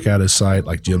sure you check out his site,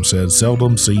 like Jim said,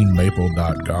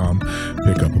 seldomseenmaple.com.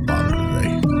 Pick up a bottle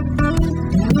today.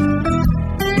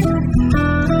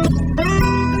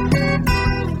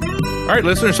 All right,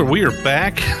 listeners, so we are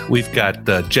back. We've got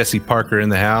Jesse Parker in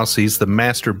the house. He's the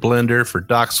master blender for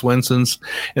Doc Swinsons.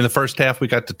 In the first half, we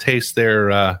got to taste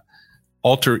their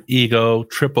Alter Ego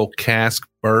triple cask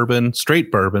bourbon, straight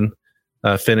bourbon,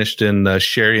 finished in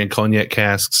sherry and cognac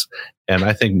casks. And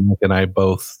I think Nick and I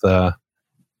both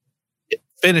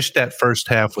finished that first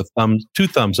half with two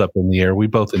thumbs up in the air. We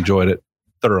both enjoyed it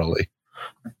thoroughly.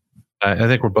 I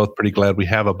think we're both pretty glad we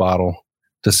have a bottle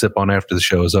to sip on after the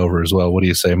show is over as well. What do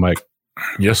you say, Mike?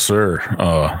 Yes, sir.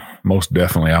 Most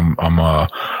definitely. I'm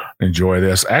enjoy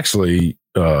this. Actually,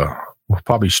 we'll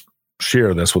probably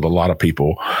share this with a lot of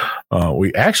people.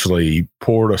 We actually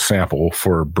poured a sample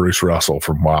for Bruce Russell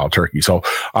from Wild Turkey. So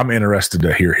I'm interested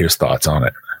to hear his thoughts on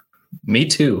it. Me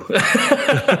too.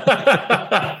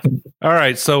 All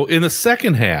right. So in the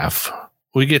second half,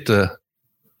 we get to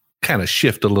kind of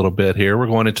shift a little bit here. We're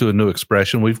going into a new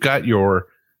expression. We've got your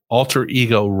Alter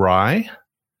Ego Rye.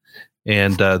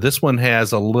 And this one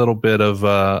has a little bit of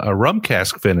a rum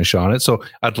cask finish on it. So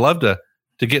I'd love to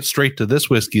get straight to this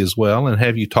whiskey as well and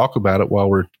have you talk about it while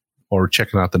we're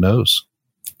checking out the nose.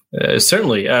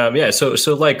 Certainly. Yeah. So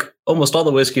like almost all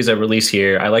the whiskeys I release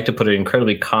here, I like to put an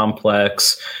incredibly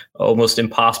complex, almost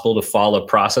impossible to follow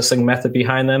processing method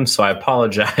behind them. So I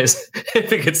apologize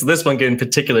if this one in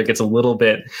particular gets a little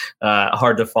bit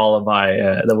hard to follow by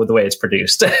the way it's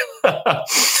produced.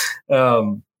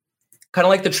 Kind of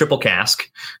like the triple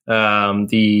cask,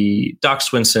 the Doc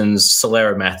Swinson's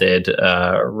Solera method,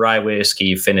 rye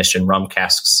whiskey finished in rum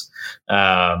casks.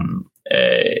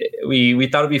 We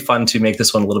thought it'd be fun to make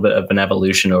this one a little bit of an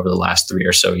evolution over the last 3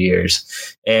 or so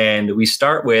years. And we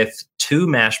start with 2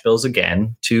 mash bills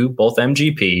again, both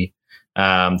MGP.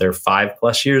 They're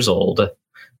 5+ years old.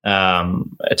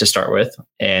 to start with,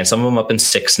 and some of them up in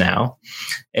 6 now.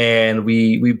 And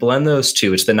we blend those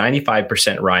two. It's the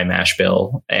 95% rye mash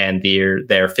bill and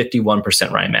their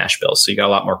 51% rye mash bill. So you got a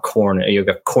lot more corn. You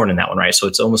got corn in that one, right? So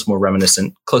it's almost more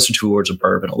reminiscent, closer towards a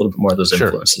bourbon, a little bit more of those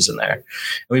influences in there. And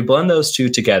we blend those two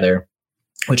together,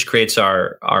 which creates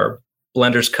our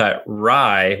Blender's Cut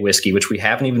rye whiskey, which we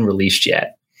haven't even released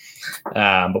yet,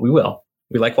 but we will.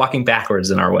 We like walking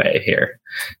backwards in our way here.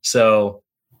 So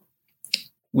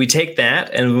we take that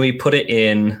and we put it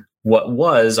in what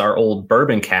was our old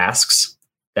bourbon casks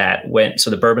so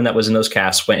the bourbon that was in those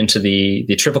casks went into the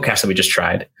triple cask that we just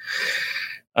tried,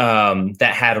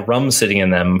 that had rum sitting in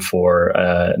them for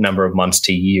a number of months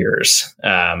to years.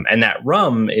 And that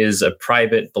rum is a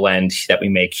private blend that we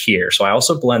make here. So I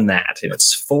also blend that, and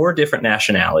it's 4 different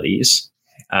nationalities,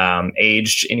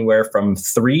 aged anywhere from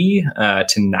 3 to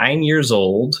 9 years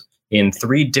old, in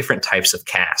 3 different types of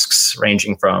casks,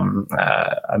 ranging from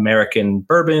American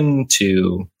bourbon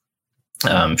to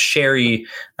sherry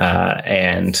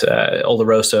and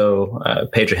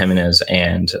Oloroso, Pedro Jimenez,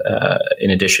 and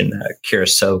in addition,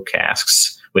 Curacao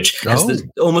casks, which has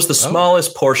almost the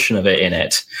smallest portion of it in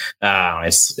it.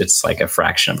 It's like a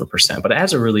fraction of a %, but it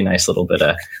has a really nice little bit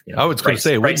of, I was going to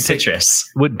say, bright citrus.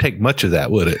 Wouldn't take much of that,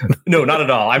 would it? No, not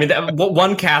at all. I mean,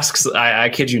 one cask, I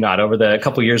kid you not, over the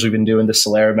couple of years we've been doing the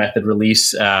Solera method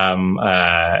release,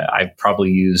 I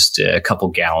probably used a couple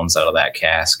gallons out of that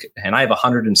cask, and I have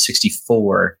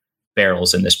 164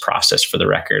 barrels in this process, for the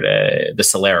record, the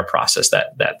Solera process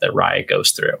that the rye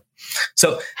goes through.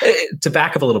 So to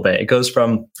back up a little bit, it goes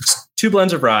from 2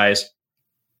 blends of rye,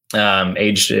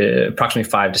 aged approximately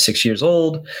 5 to 6 years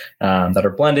old, that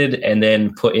are blended and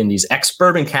then put in these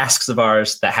ex-bourbon casks of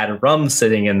ours that had rum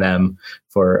sitting in them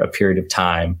for a period of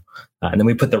time. And then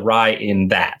we put the rye in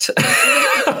that.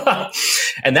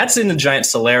 And that's in the giant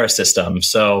Solera system.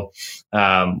 So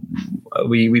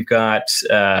we've got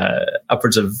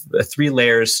upwards of 3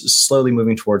 layers, slowly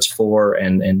moving towards 4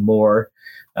 and more.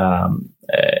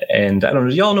 And I don't know,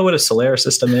 do y'all know what a Solera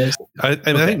system is? I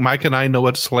think Mike and I know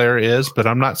what Solera is, but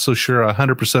I'm not so sure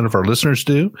 100% of our listeners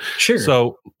do. Sure.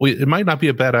 So it might not be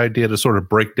a bad idea to sort of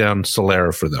break down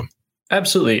Solera for them.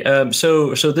 Absolutely.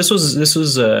 So this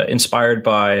was inspired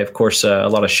by, of course, a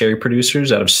lot of sherry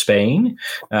producers out of Spain,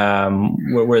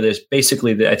 where there's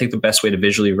basically, I think the best way to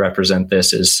visually represent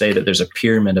this is say that there's a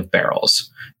pyramid of barrels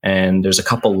and there's a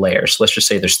couple layers. So let's just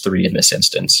say there's 3 in this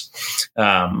instance.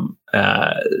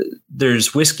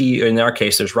 There's whiskey, in our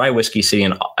case, there's rye whiskey sitting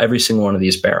in every single one of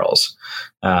these barrels.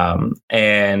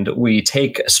 And we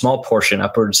take a small portion,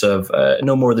 upwards of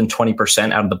no more than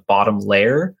 20% out of the bottom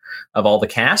layer of all the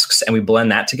casks, and we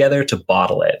blend that together to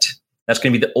bottle it. That's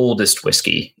going to be the oldest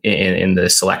whiskey in the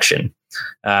selection.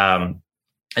 And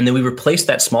then we replace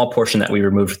that small portion that we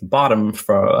removed from the bottom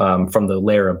from the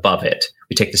layer above it.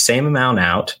 We take the same amount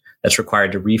out that's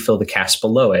required to refill the casks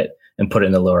below it and put it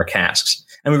in the lower casks.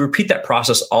 And we repeat that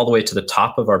process all the way to the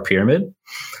top of our pyramid,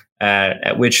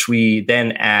 at which we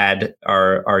then add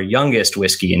our youngest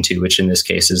whiskey into, which in this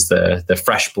case is the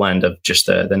fresh blend of just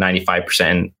the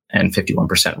 95% and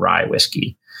 51% rye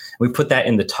whiskey. We put that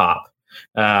in the top.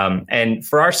 And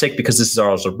for our sake, because this is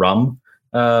also a rum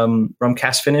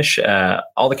cask finish,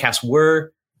 all the casks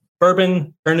were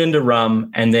bourbon turned into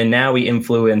rum. And then now we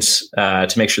influence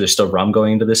to make sure there's still rum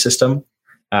going into the system.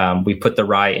 We put the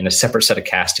rye in a separate set of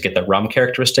casks to get the rum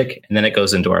characteristic, and then it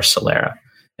goes into our Solera.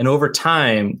 And over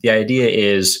time, the idea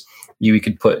is we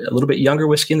could put a little bit younger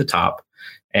whiskey in the top.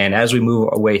 And as we move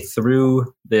our way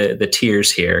through the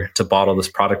tiers here to bottle this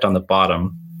product on the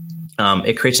bottom,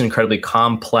 it creates an incredibly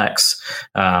complex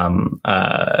fractional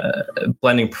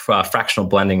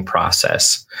blending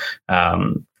process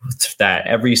that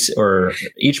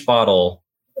each bottle,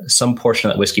 some portion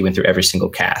of that whiskey went through every single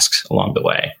cask along the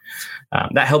way.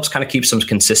 That helps kind of keep some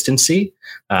consistency,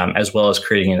 as well as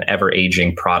creating an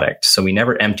ever-aging product. So we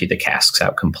never empty the casks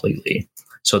out completely.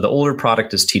 So the older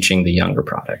product is teaching the younger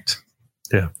product.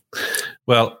 Yeah.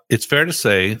 Well, it's fair to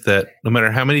say that no matter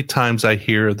how many times I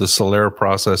hear the Solera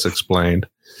process explained,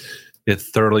 it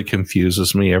thoroughly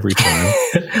confuses me every time.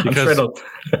 Because,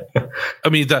 I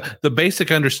mean, the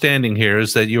basic understanding here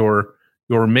is that you're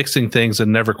mixing things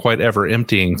and never quite ever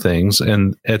emptying things.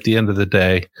 And at the end of the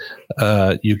day,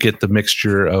 you get the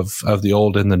mixture of the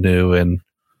old and the new, and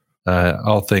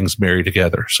all things marry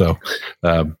together. So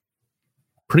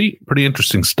pretty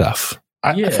interesting stuff.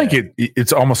 I think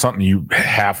it's almost something you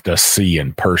have to see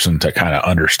in person to kind of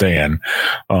understand.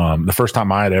 The first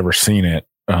time I had ever seen it,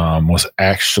 was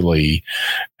actually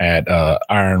at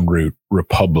Iron Root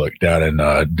Republic down in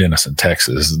Denison,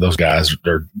 Texas. Those guys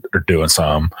are doing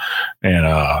some,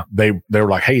 and they were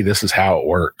like, "Hey, this is how it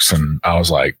works." And I was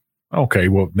like, "Okay,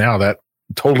 well, now that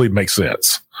totally makes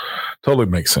sense. Totally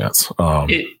makes sense."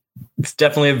 It's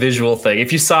definitely a visual thing.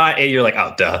 If you saw it, you're like,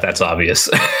 "Oh, duh, that's obvious."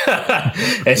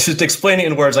 It's just explaining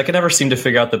it in words. I can never seem to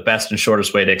figure out the best and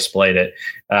shortest way to explain it.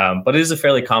 But it is a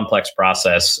fairly complex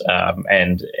process,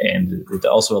 and it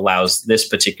also allows this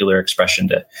particular expression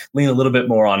to lean a little bit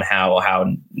more on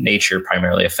how nature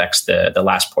primarily affects the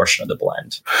last portion of the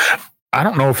blend. I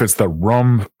don't know if it's the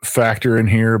rum factor in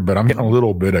here, but I'm getting a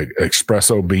little bit of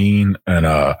espresso bean and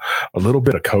a little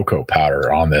bit of cocoa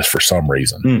powder on this for some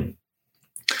reason.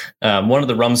 One of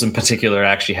the rums in particular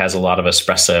actually has a lot of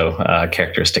espresso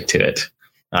characteristic to it.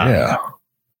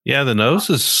 Yeah, the nose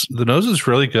is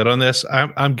really good on this.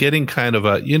 I'm getting kind of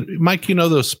Mike,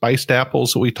 those spiced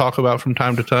apples that we talk about from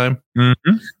time to time.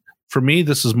 Mm-hmm. For me,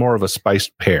 this is more of a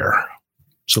spiced pear.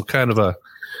 So kind of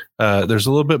there's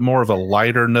a little bit more of a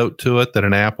lighter note to it than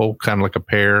an apple, kind of like a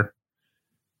pear.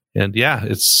 And yeah,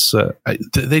 it's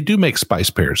they do make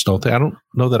spiced pears, don't they? I don't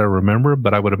know that I remember,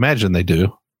 but I would imagine they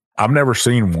do. I've never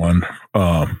seen one.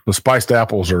 The spiced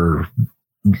apples are.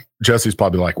 Jesse's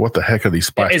probably like, "What the heck are these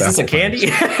spiced apples? Is this a candy?"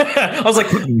 I was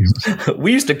like,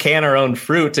 we used to can our own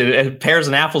fruit, and pears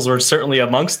and apples were certainly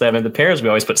amongst them. And the pears we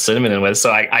always put cinnamon in with.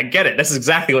 So I get it. This is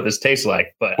exactly what this tastes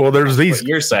like. But there's these. What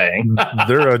you're saying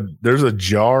there's a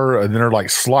jar, and they're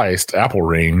like sliced apple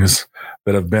rings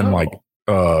that have been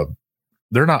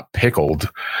they're not pickled,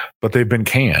 but they've been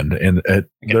canned, and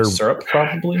they're syrup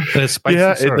probably. Spicy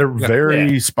syrup. They're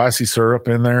very spicy syrup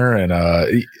in there, and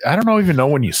I don't even know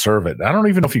when you serve it. I don't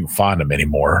even know if you can find them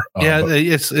anymore.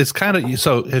 It's kind of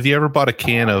so. Have you ever bought a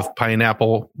can of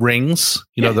pineapple rings?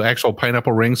 You know, the actual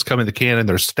pineapple rings come in the can, and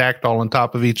they're stacked all on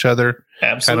top of each other.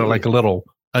 Absolutely, kind of like a little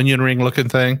onion ring looking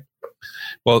thing.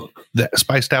 Well, the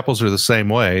spiced apples are the same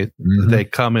way. Mm-hmm. They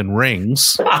come in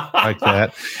rings like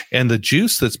that. And the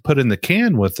juice that's put in the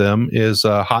can with them is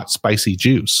a hot, spicy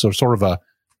juice. So sort of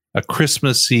a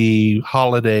Christmassy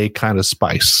holiday kind of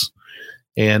spice.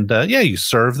 And you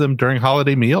serve them during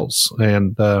holiday meals.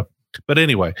 And but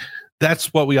anyway,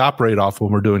 that's what we operate off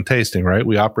when we're doing tasting, right?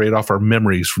 We operate off our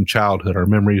memories from childhood, our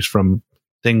memories from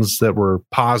things that were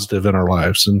positive in our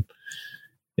lives.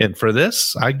 And for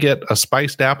this, I get a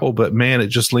spiced apple, but man, it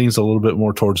just leans a little bit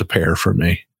more towards a pear for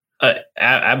me.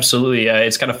 Absolutely.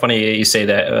 It's kind of funny you say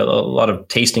that a lot of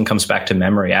tasting comes back to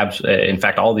memory. In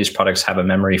fact, all these products have a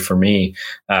memory for me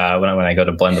when I go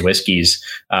to blend the whiskeys.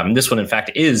 This one, in fact,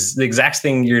 is the exact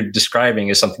thing you're describing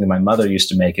is something that my mother used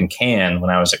to make and can when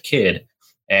I was a kid.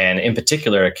 And in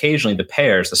particular, occasionally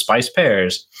the spiced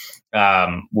pears,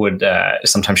 would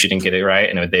sometimes she didn't get it right,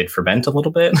 and they'd ferment a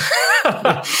little bit.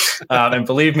 And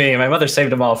believe me, my mother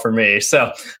saved them all for me.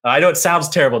 So I know it sounds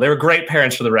terrible. They were great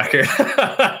parents, for the record.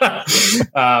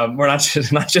 We're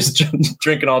not just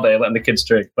drinking all day, letting the kids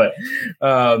drink, but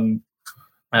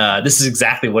this is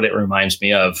exactly what it reminds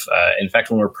me of. In fact,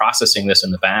 when we're processing this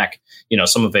in the back,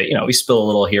 some of it, we spill a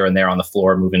little here and there on the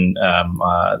floor, moving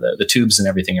the tubes and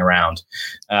everything around.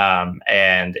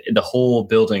 And the whole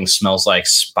building smells like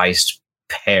spiced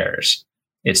pears.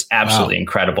 It's absolutely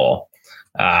incredible.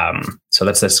 So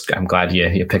that's I'm glad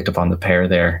you picked up on the pear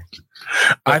there.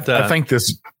 But, I think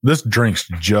this drink's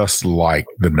just like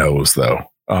the nose, though.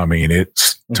 I mean,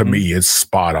 it's to me, it's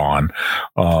spot on.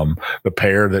 The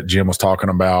pear that Jim was talking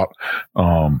about,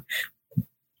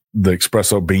 the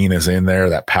espresso bean is in there,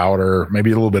 that powder,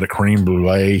 maybe a little bit of cream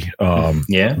brulee.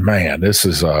 Man, this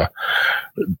is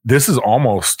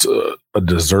almost a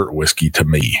dessert whiskey to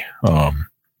me.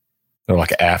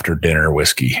 Like after dinner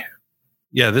whiskey.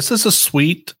 Yeah, this is a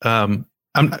sweet. I'm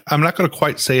not going to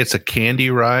quite say it's a candy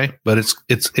rye, but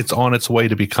it's on its way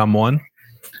to become one.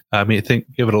 I mean, I think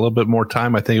give it a little bit more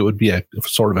time. I think it would be a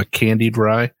sort of a candied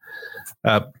rye.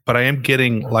 But I am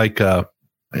getting like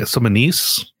some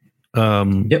anise, a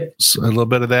little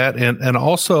bit of that, and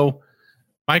also,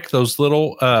 Mike, those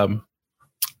little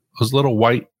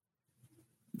white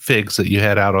figs that you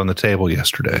had out on the table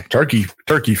yesterday. Turkey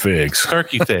figs.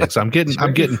 Turkey figs. I'm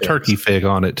getting turkey fig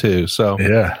on it too. So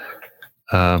yeah.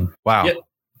 Wow. Yep.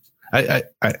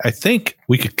 I think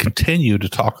we could continue to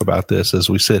talk about this as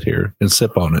we sit here and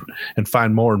sip on it and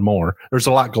find more and more. There's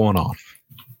a lot going on.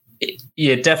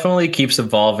 It definitely keeps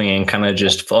evolving and kind of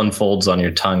just unfolds on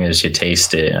your tongue as you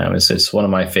taste it. It's one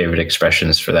of my favorite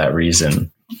expressions for that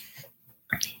reason.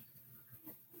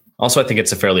 Also, I think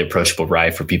it's a fairly approachable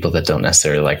rye for people that don't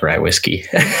necessarily like rye whiskey.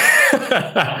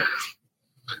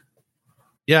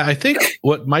 Yeah, I think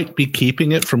what might be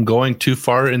keeping it from going too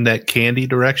far in that candy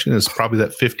direction is probably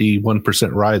that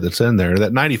 51% rye that's in there.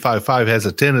 That 95.5 has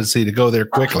a tendency to go there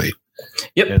quickly.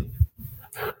 Yep. And,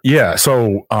 Yeah,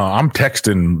 so I'm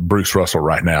texting Bruce Russell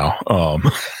right now.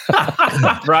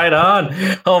 Right on.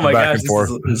 Oh my Back gosh, and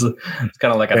forth. it's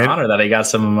kind of like an honor that I got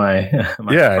some of my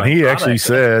and he product. actually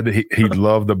said he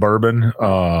loved the bourbon,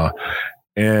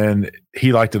 and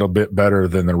he liked it a bit better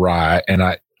than the rye. And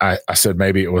I said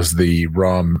maybe it was the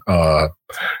rum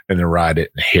and the rye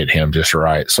didn't hit him just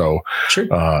right. So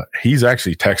Sure. he's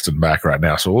actually texting back right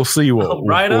now. So we'll see what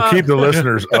we'll keep the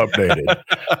listeners updated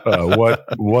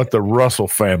what the Russell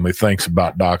family thinks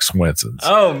about Doc Swinsons.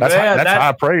 Oh that's man, that's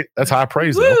high praise. That's high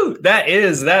praise. Woo, that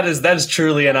is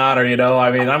truly an honor. You know,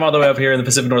 I mean, I'm all the way up here in the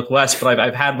Pacific Northwest, but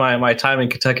I've had my time in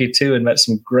Kentucky too, and met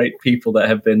some great people that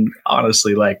have been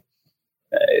honestly like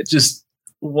just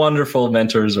wonderful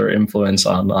mentors or influence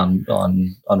on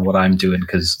what I'm doing,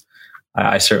 because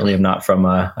I certainly am not from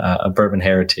a bourbon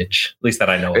heritage, at least that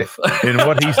I know of. And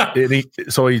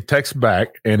so he texts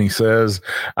back and he says,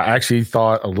 I actually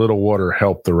thought a little water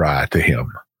helped the rye to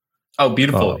him. Oh,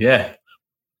 beautiful. Yeah.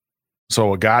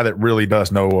 So a guy that really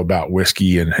does know about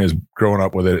whiskey and has grown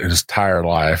up with it his entire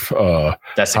life,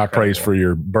 that's high incredible. praise for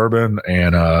your bourbon,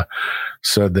 and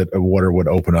said that water would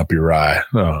open up your rye.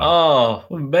 Oh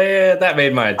man, that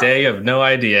made my day. You have no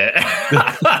idea.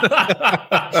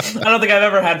 I don't think I've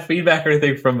ever had feedback or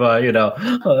anything from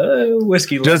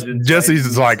whiskey legends.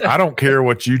 Jesse's like, I don't care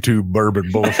what YouTube bourbon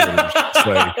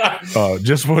bullshitters say.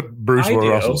 Just what Bruce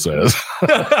Russell says.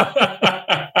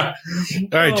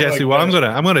 all right, Jesse. Well,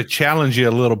 I'm gonna challenge you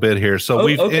a little bit here. So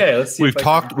we've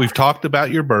talked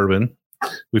about your bourbon.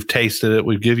 We've tasted it.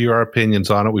 We've given you our opinions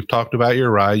on it. We've talked about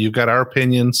your rye. You've got our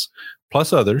opinions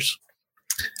plus others.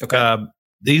 Okay.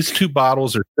 These two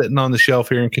bottles are sitting on the shelf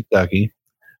here in Kentucky.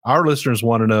 Our listeners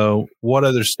want to know what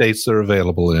other states they're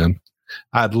available in.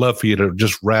 I'd love for you to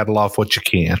just rattle off what you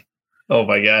can. Oh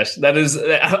my gosh, that is,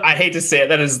 I hate to say it,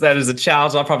 that is a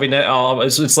challenge. I'll probably know.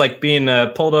 It's like being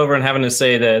pulled over and having to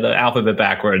say the alphabet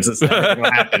backwards. It's never going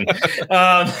to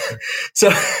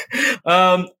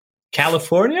happen.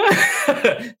 California,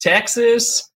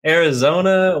 Texas,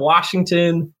 Arizona,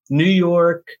 Washington, New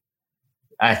York,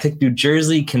 I think New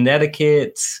Jersey,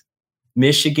 Connecticut,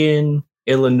 Michigan,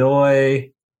 Illinois,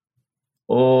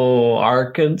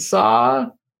 Arkansas,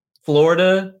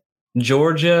 Florida,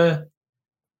 Georgia.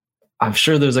 I'm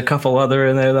sure there's a couple other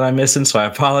in there that I'm missing, so I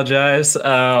apologize. But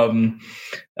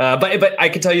I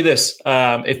can tell you this: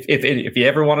 if you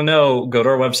ever want to know, go to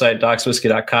our website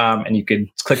docswhiskey.com, and you can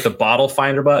click the bottle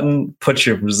finder button, put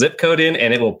your zip code in,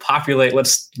 and it will populate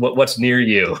what's near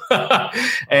you.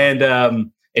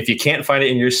 And if you can't find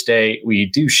it in your state, we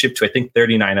do ship to I think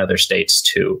 39 other states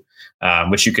too.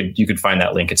 Which you could find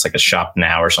that link. It's like a shop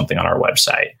now or something on our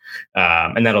website.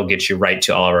 And that'll get you right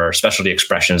to all of our specialty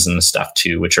expressions and the stuff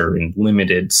too, which are in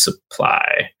limited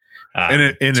supply.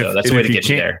 So that's a way to get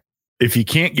you there. If you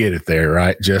can't get it there,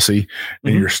 right, Jesse,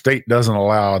 and your state doesn't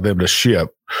allow them to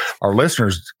ship, our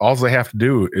listeners, all they have to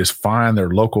do is find their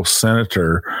local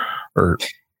senator or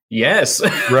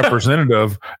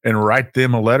representative and write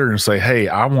them a letter and say, hey,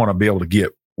 I want to be able to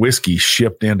get whiskey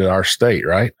shipped into our state,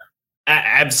 right?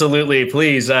 Absolutely,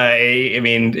 please. I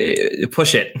mean,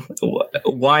 push it.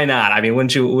 Why not? I mean,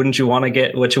 wouldn't you want to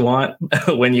get what you want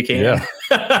when you can?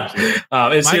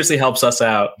 Yeah. It seriously helps us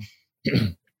out.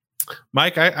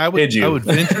 Mike, I would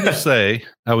venture to say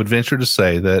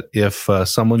that if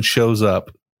someone shows up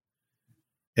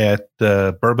at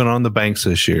Bourbon on the Banks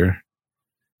this year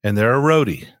and they're a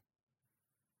roadie,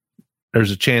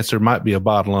 there's a chance there might be a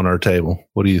bottle on our table.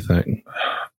 What do you think?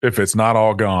 If it's not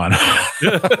all gone.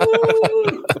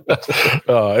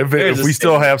 If we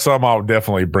still have some, I'll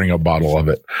definitely bring a bottle of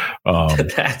it.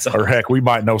 Or heck, we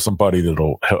might know somebody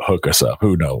that'll hook us up.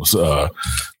 Who knows?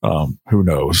 Who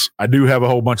knows? I do have a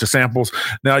whole bunch of samples.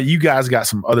 Now, you guys got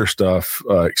some other stuff,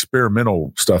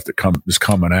 experimental stuff that is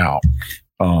coming out.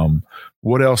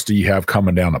 What else do you have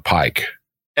coming down the pike?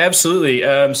 Absolutely.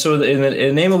 So in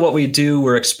the name of what we do,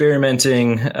 we're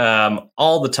experimenting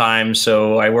all the time.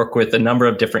 So I work with a number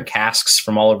of different casks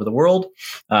from all over the world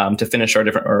to finish our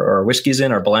different our whiskeys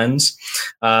in, our blends.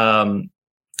 Coming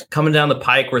down the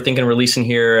pike, we're thinking releasing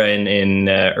here in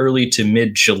early to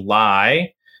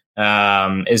mid-July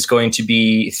is going to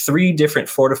be 3 different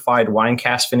fortified wine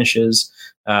cask finishes.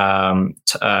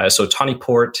 So Tawny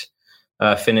Port,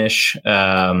 finish,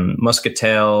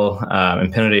 Muscatel,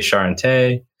 and Pinot de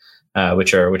Charente,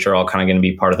 which are all kind of going to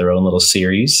be part of their own little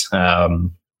series.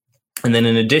 And then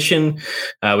in addition,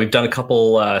 we've done a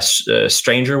couple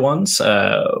stranger ones.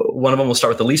 One of them will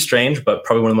start with the least strange, but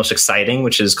probably one of the most exciting,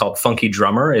 which is called Funky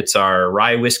Drummer. It's our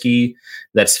rye whiskey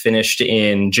that's finished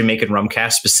in Jamaican rum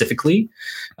cask specifically.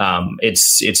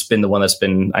 It's been the one that's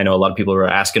been, I know a lot of people are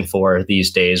asking for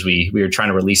these days. We were trying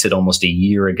to release it almost a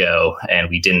year ago, and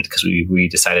we didn't because we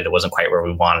decided it wasn't quite where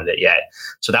we wanted it yet.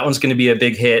 So that one's going to be a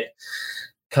big hit.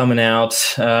 Coming out,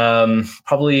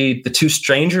 probably the two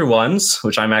stranger ones,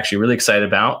 which I'm actually really excited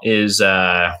about, is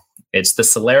it's the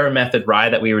Solera Method rye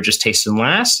that we were just tasting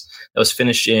last. That was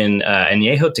finished in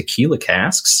añejo tequila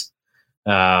casks,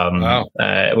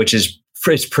 which is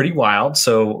it's pretty wild.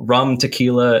 So rum,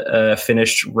 tequila,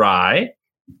 finished rye,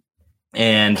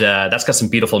 and that's got some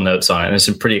beautiful notes on it, and it's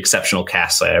some pretty exceptional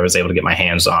casks that I was able to get my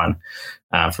hands on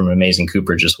from amazing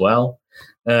cooperage as well.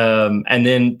 And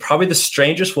then probably the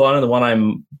strangest one, and the one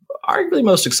I'm arguably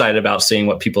most excited about seeing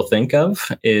what people think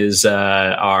of, is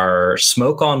our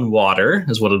Smoke on Water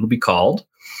is what it'll be called.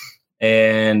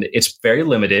 And it's very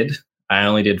limited. I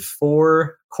only did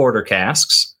 4 quarter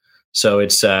casks. So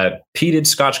it's peated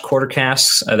Scotch quarter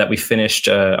casks that we finished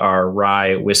our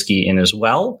rye whiskey in as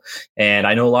well. And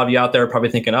I know a lot of you out there are probably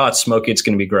thinking, oh, it's smoky, it's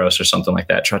going to be gross or something like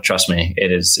that. Trust me,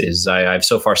 it is. I've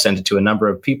so far sent it to a number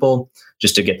of people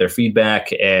just to get their feedback.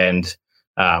 And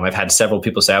I've had several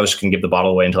people say I was just going to give the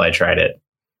bottle away until I tried it.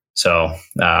 So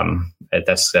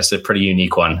that's a pretty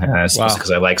unique one.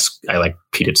 Because I like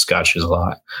peated Scotches a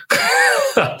lot.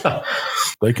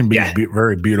 They can be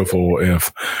very beautiful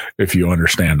if you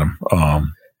understand them.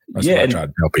 That's what I try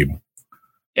to tell people.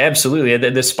 Absolutely.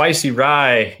 The spicy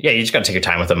rye, you just got to take your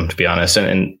time with them, to be honest.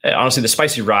 And honestly, the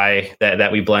spicy rye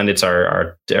that we blend, it's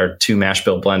our 2 mash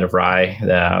bill blend of rye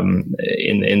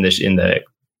in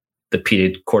the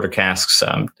peated quarter casks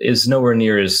is nowhere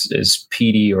near as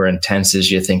peaty or intense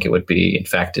as you think it would be. In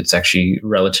fact, it's actually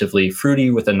relatively fruity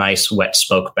with a nice wet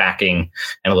smoke backing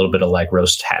and a little bit of like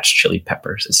roast hatch chili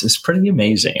peppers. It's pretty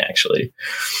amazing, actually.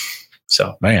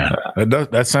 So, man,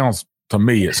 that sounds, to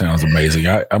me, it sounds amazing.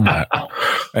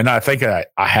 And I think I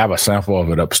have a sample of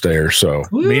it upstairs. So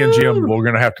Woo! Me and Jim, we're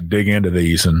going to have to dig into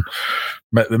these, and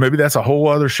maybe that's a whole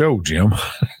other show, Jim.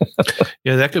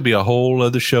 Yeah, that could be a whole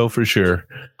other show for sure.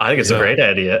 I think it's a great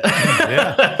idea.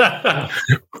 Yeah.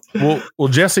 Well,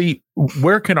 Jesse,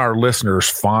 where can our listeners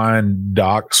find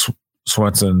Doc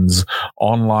Swinsons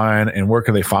online, and where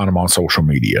can they find them on social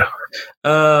media?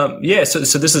 So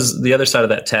this is the other side of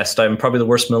that test. I'm probably the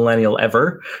worst millennial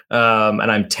ever,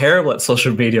 and I'm terrible at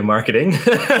social media marketing.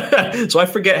 So I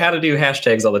forget how to do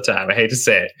hashtags all the time. I hate to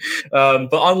say it.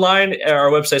 But online, our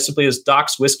website simply is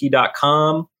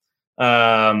docswhiskey.com.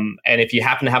 And if you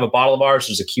happen to have a bottle of ours,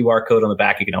 there's a QR code on the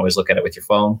back. You can always look at it with your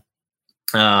phone.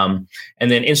 And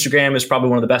then Instagram is probably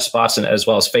one of the best spots, and as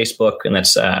well as Facebook, and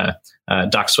that's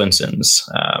Doc Swinsons.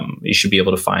 You should be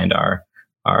able to find our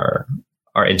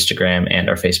Instagram and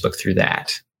our Facebook through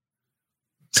that.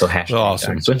 So hashtag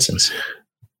awesome. Doc Swinsons.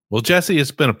 Well, Jesse,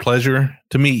 it's been a pleasure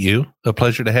to meet you. A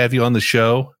pleasure to have you on the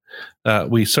show.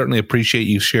 We certainly appreciate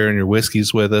you sharing your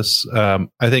whiskeys with us.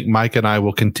 I think Mike and I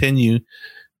will continue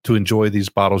to enjoy these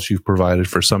bottles you've provided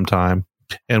for some time.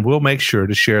 And we'll make sure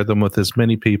to share them with as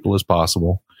many people as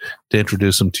possible to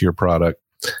introduce them to your product.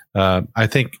 I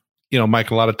think,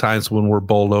 Mike, a lot of times when we're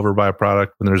bowled over by a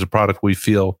product, when there's a product we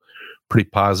feel pretty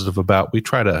positive about, we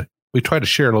try to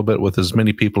share a little bit with as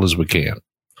many people as we can.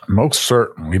 Most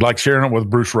certain. We like sharing it with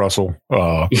Bruce Russell.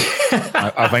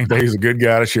 I think that he's a good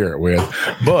guy to share it with.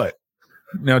 But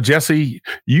now, Jesse,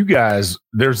 you guys,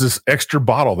 there's this extra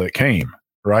bottle that came,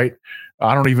 right?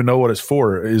 I don't even know what it's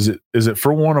for. Is it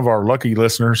for one of our lucky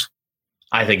listeners?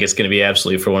 I think it's going to be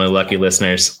absolutely for one of the lucky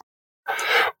listeners.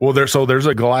 Well, there's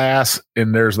a glass,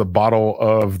 and there's the bottle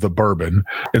of the bourbon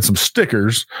and some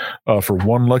stickers for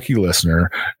one lucky listener.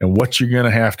 And what you're going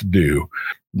to have to do,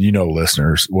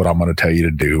 listeners, what I'm going to tell you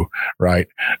to do, right?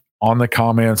 On the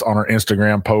comments on our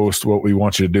Instagram post, what we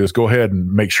want you to do is go ahead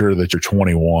and make sure that you're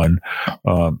 21,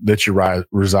 that you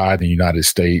reside in the United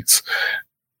States,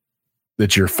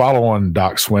 that you're following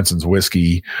Doc Swinson's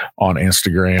Whiskey on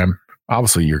Instagram.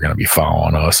 Obviously, you're going to be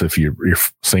following us if you're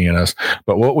seeing us.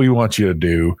 But what we want you to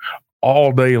do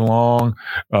all day long,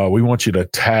 we want you to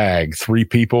tag 3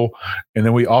 people. And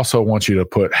then we also want you to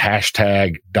put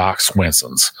hashtag Doc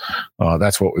Swinsons.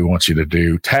 That's what we want you to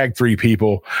do. Tag 3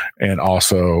 people and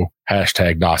also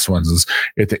hashtag Doc Swinsons.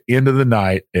 At the end of the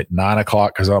night at 9:00,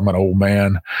 because I'm an old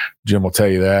man, Jim will tell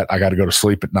you that I got to go to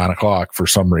sleep at 9:00 for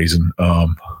some reason.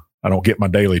 I don't get my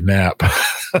daily nap.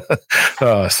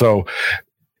 So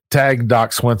tag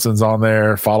Doc Swinsons on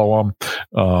there, follow them.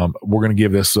 We're going to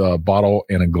give this bottle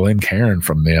and a Glencairn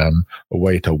from them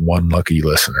away to one lucky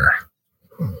listener.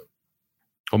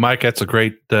 Well, Mike, that's a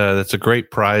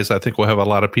great prize. I think we'll have a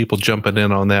lot of people jumping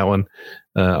in on that one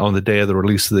on the day of the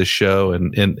release of this show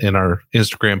and in our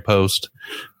Instagram post.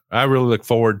 I really look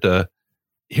forward to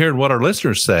hearing what our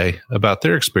listeners say about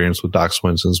their experience with Doc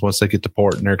Swinsons once they get to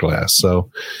pour it in their glass. So,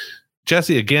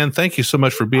 Jesse, again, thank you so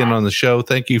much for being on the show.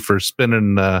 Thank you for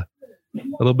spending a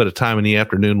little bit of time in the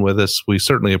afternoon with us. We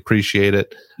certainly appreciate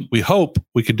it. We hope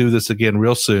we could do this again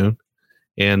real soon.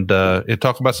 And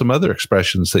talk about some other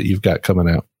expressions that you've got coming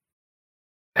out.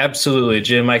 Absolutely,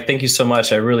 Jim. Mike, thank you so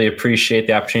much. I really appreciate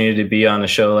the opportunity to be on a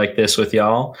show like this with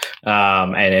y'all,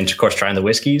 and of course trying the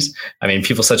whiskeys. I mean,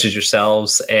 people such as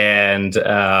yourselves and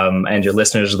your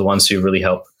listeners are the ones who really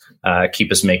help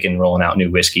keep us rolling out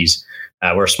new whiskeys.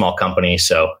 We're a small company,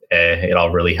 so it all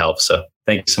really helps. So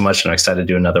thank you so much, and I'm excited to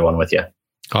do another one with you.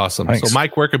 Awesome. Thanks. So,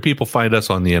 Mike, where can people find us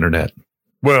on the internet?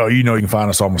 Well, you can find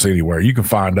us almost anywhere. You can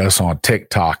find us on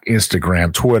TikTok,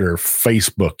 Instagram, Twitter,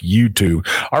 Facebook, YouTube.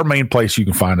 Our main place you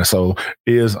can find us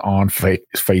is on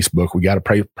Facebook. We got a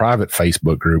private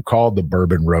Facebook group called the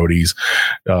Bourbon Roadies.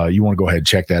 You want to go ahead and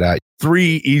check that out.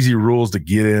 3 easy rules to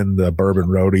get in the Bourbon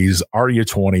Roadies. Are you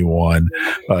 21?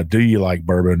 Do you like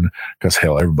bourbon? Because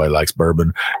hell, everybody likes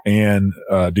bourbon. And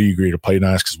do you agree to play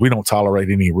nice? Because we don't tolerate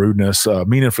any rudeness.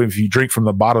 Meaning if you drink from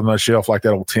the bottom of the shelf like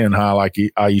that old 10 high, like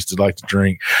I used to like to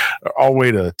drink, all the way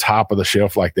to the top of the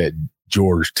shelf like that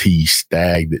George T.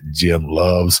 Stagg that Jim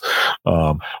loves.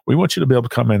 We want you to be able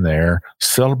to come in there,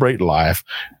 celebrate life,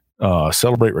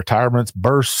 celebrate retirements,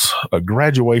 births,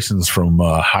 graduations from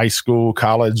high school,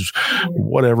 college,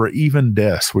 whatever, even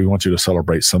deaths. We want you to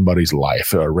celebrate somebody's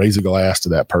life. Raise a glass to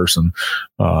that person,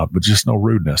 but just no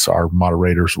rudeness. Our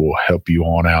moderators will help you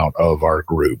on out of our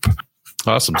group.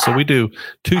 Awesome. So we do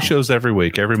 2 shows every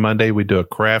week. Every Monday, we do a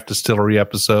craft distillery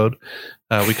episode.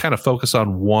 We kind of focus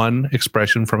on one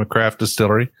expression from a craft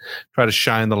distillery, try to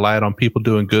shine the light on people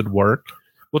doing good work.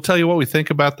 We'll tell you what we think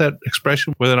about that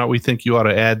expression, whether or not we think you ought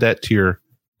to add that to your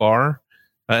bar.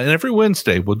 And every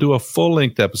Wednesday, we'll do a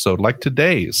full-length episode like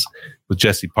today's with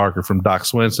Jesse Parker from Doc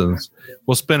Swinsons.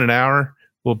 We'll spend an hour.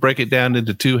 We'll break it down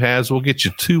into 2 halves. We'll get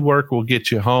you to work. We'll get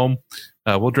you home.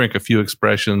 We'll drink a few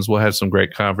expressions. We'll have some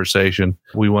great conversation.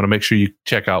 We want to make sure you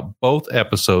check out both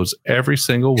episodes every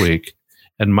single week.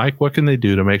 And Mike, what can they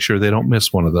do to make sure they don't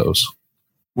miss one of those?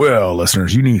 Well,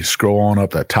 listeners, you need to scroll on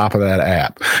up the top of that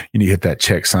app. You need to hit that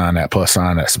check sign, that plus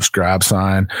sign, that subscribe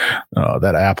sign.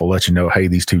 That app will let you know, hey,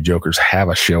 these 2 jokers have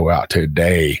a show out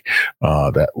today.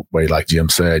 That way, like Jim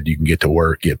said, you can get to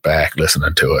work, get back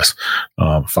listening to us,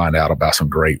 find out about some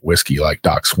great whiskey like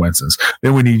Doc Swinson's.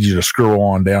 Then we need you to scroll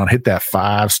on down, hit that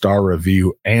 5-star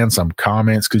review and some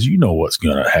comments, because you know what's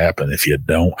going to happen if you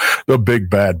don't. The big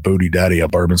bad booty daddy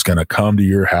of bourbon's going to come to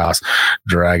your house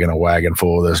dragging a wagon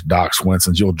full of this Doc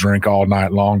Swinson's. You'll drink all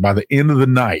night long. By the end of the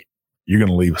night, you're going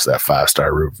to leave us that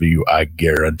 5-star review, I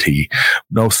guarantee.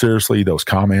 No, seriously, those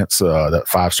comments, that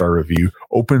 5-star review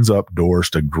opens up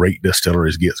doors to great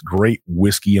distilleries, gets great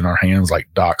whiskey in our hands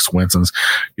like Doc Swinson's,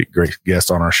 get great guests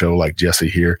on our show like Jesse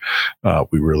here.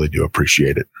 We really do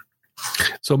appreciate it.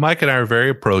 So Mike and I are very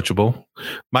approachable.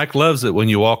 Mike loves it when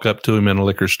you walk up to him in a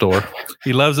liquor store.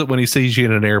 He loves it when he sees you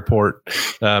in an airport.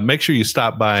 Make sure you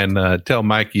stop by and tell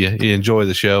Mike you enjoy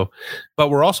the show. But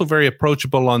we're also very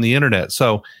approachable on the internet.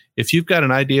 So if you've got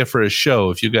an idea for a show,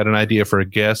 if you've got an idea for a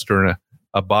guest or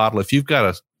a bottle, if you've got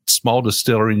a small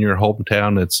distillery in your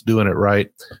hometown that's doing it right,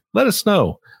 let us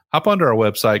know. Hop onto our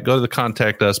website, go to the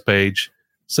Contact Us page,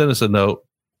 send us a note.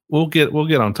 We'll get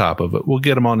on top of it. We'll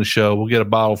get them on the show. We'll get a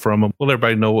bottle from them. We'll let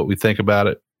everybody know what we think about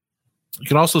it. You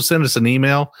can also send us an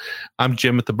email. I'm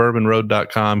Jim at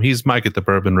thebourbonroad.com. He's Mike at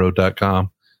thebourbonroad.com.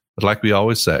 But like we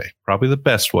always say, probably the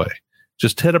best way,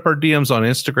 just hit up our DMs on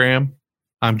Instagram.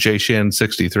 I'm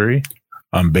JShan63.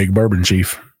 I'm Big Bourbon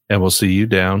Chief. And we'll see you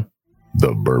down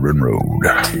the Bourbon Road.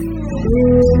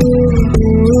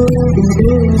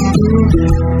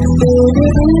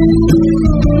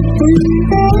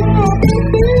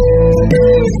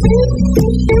 Thank you.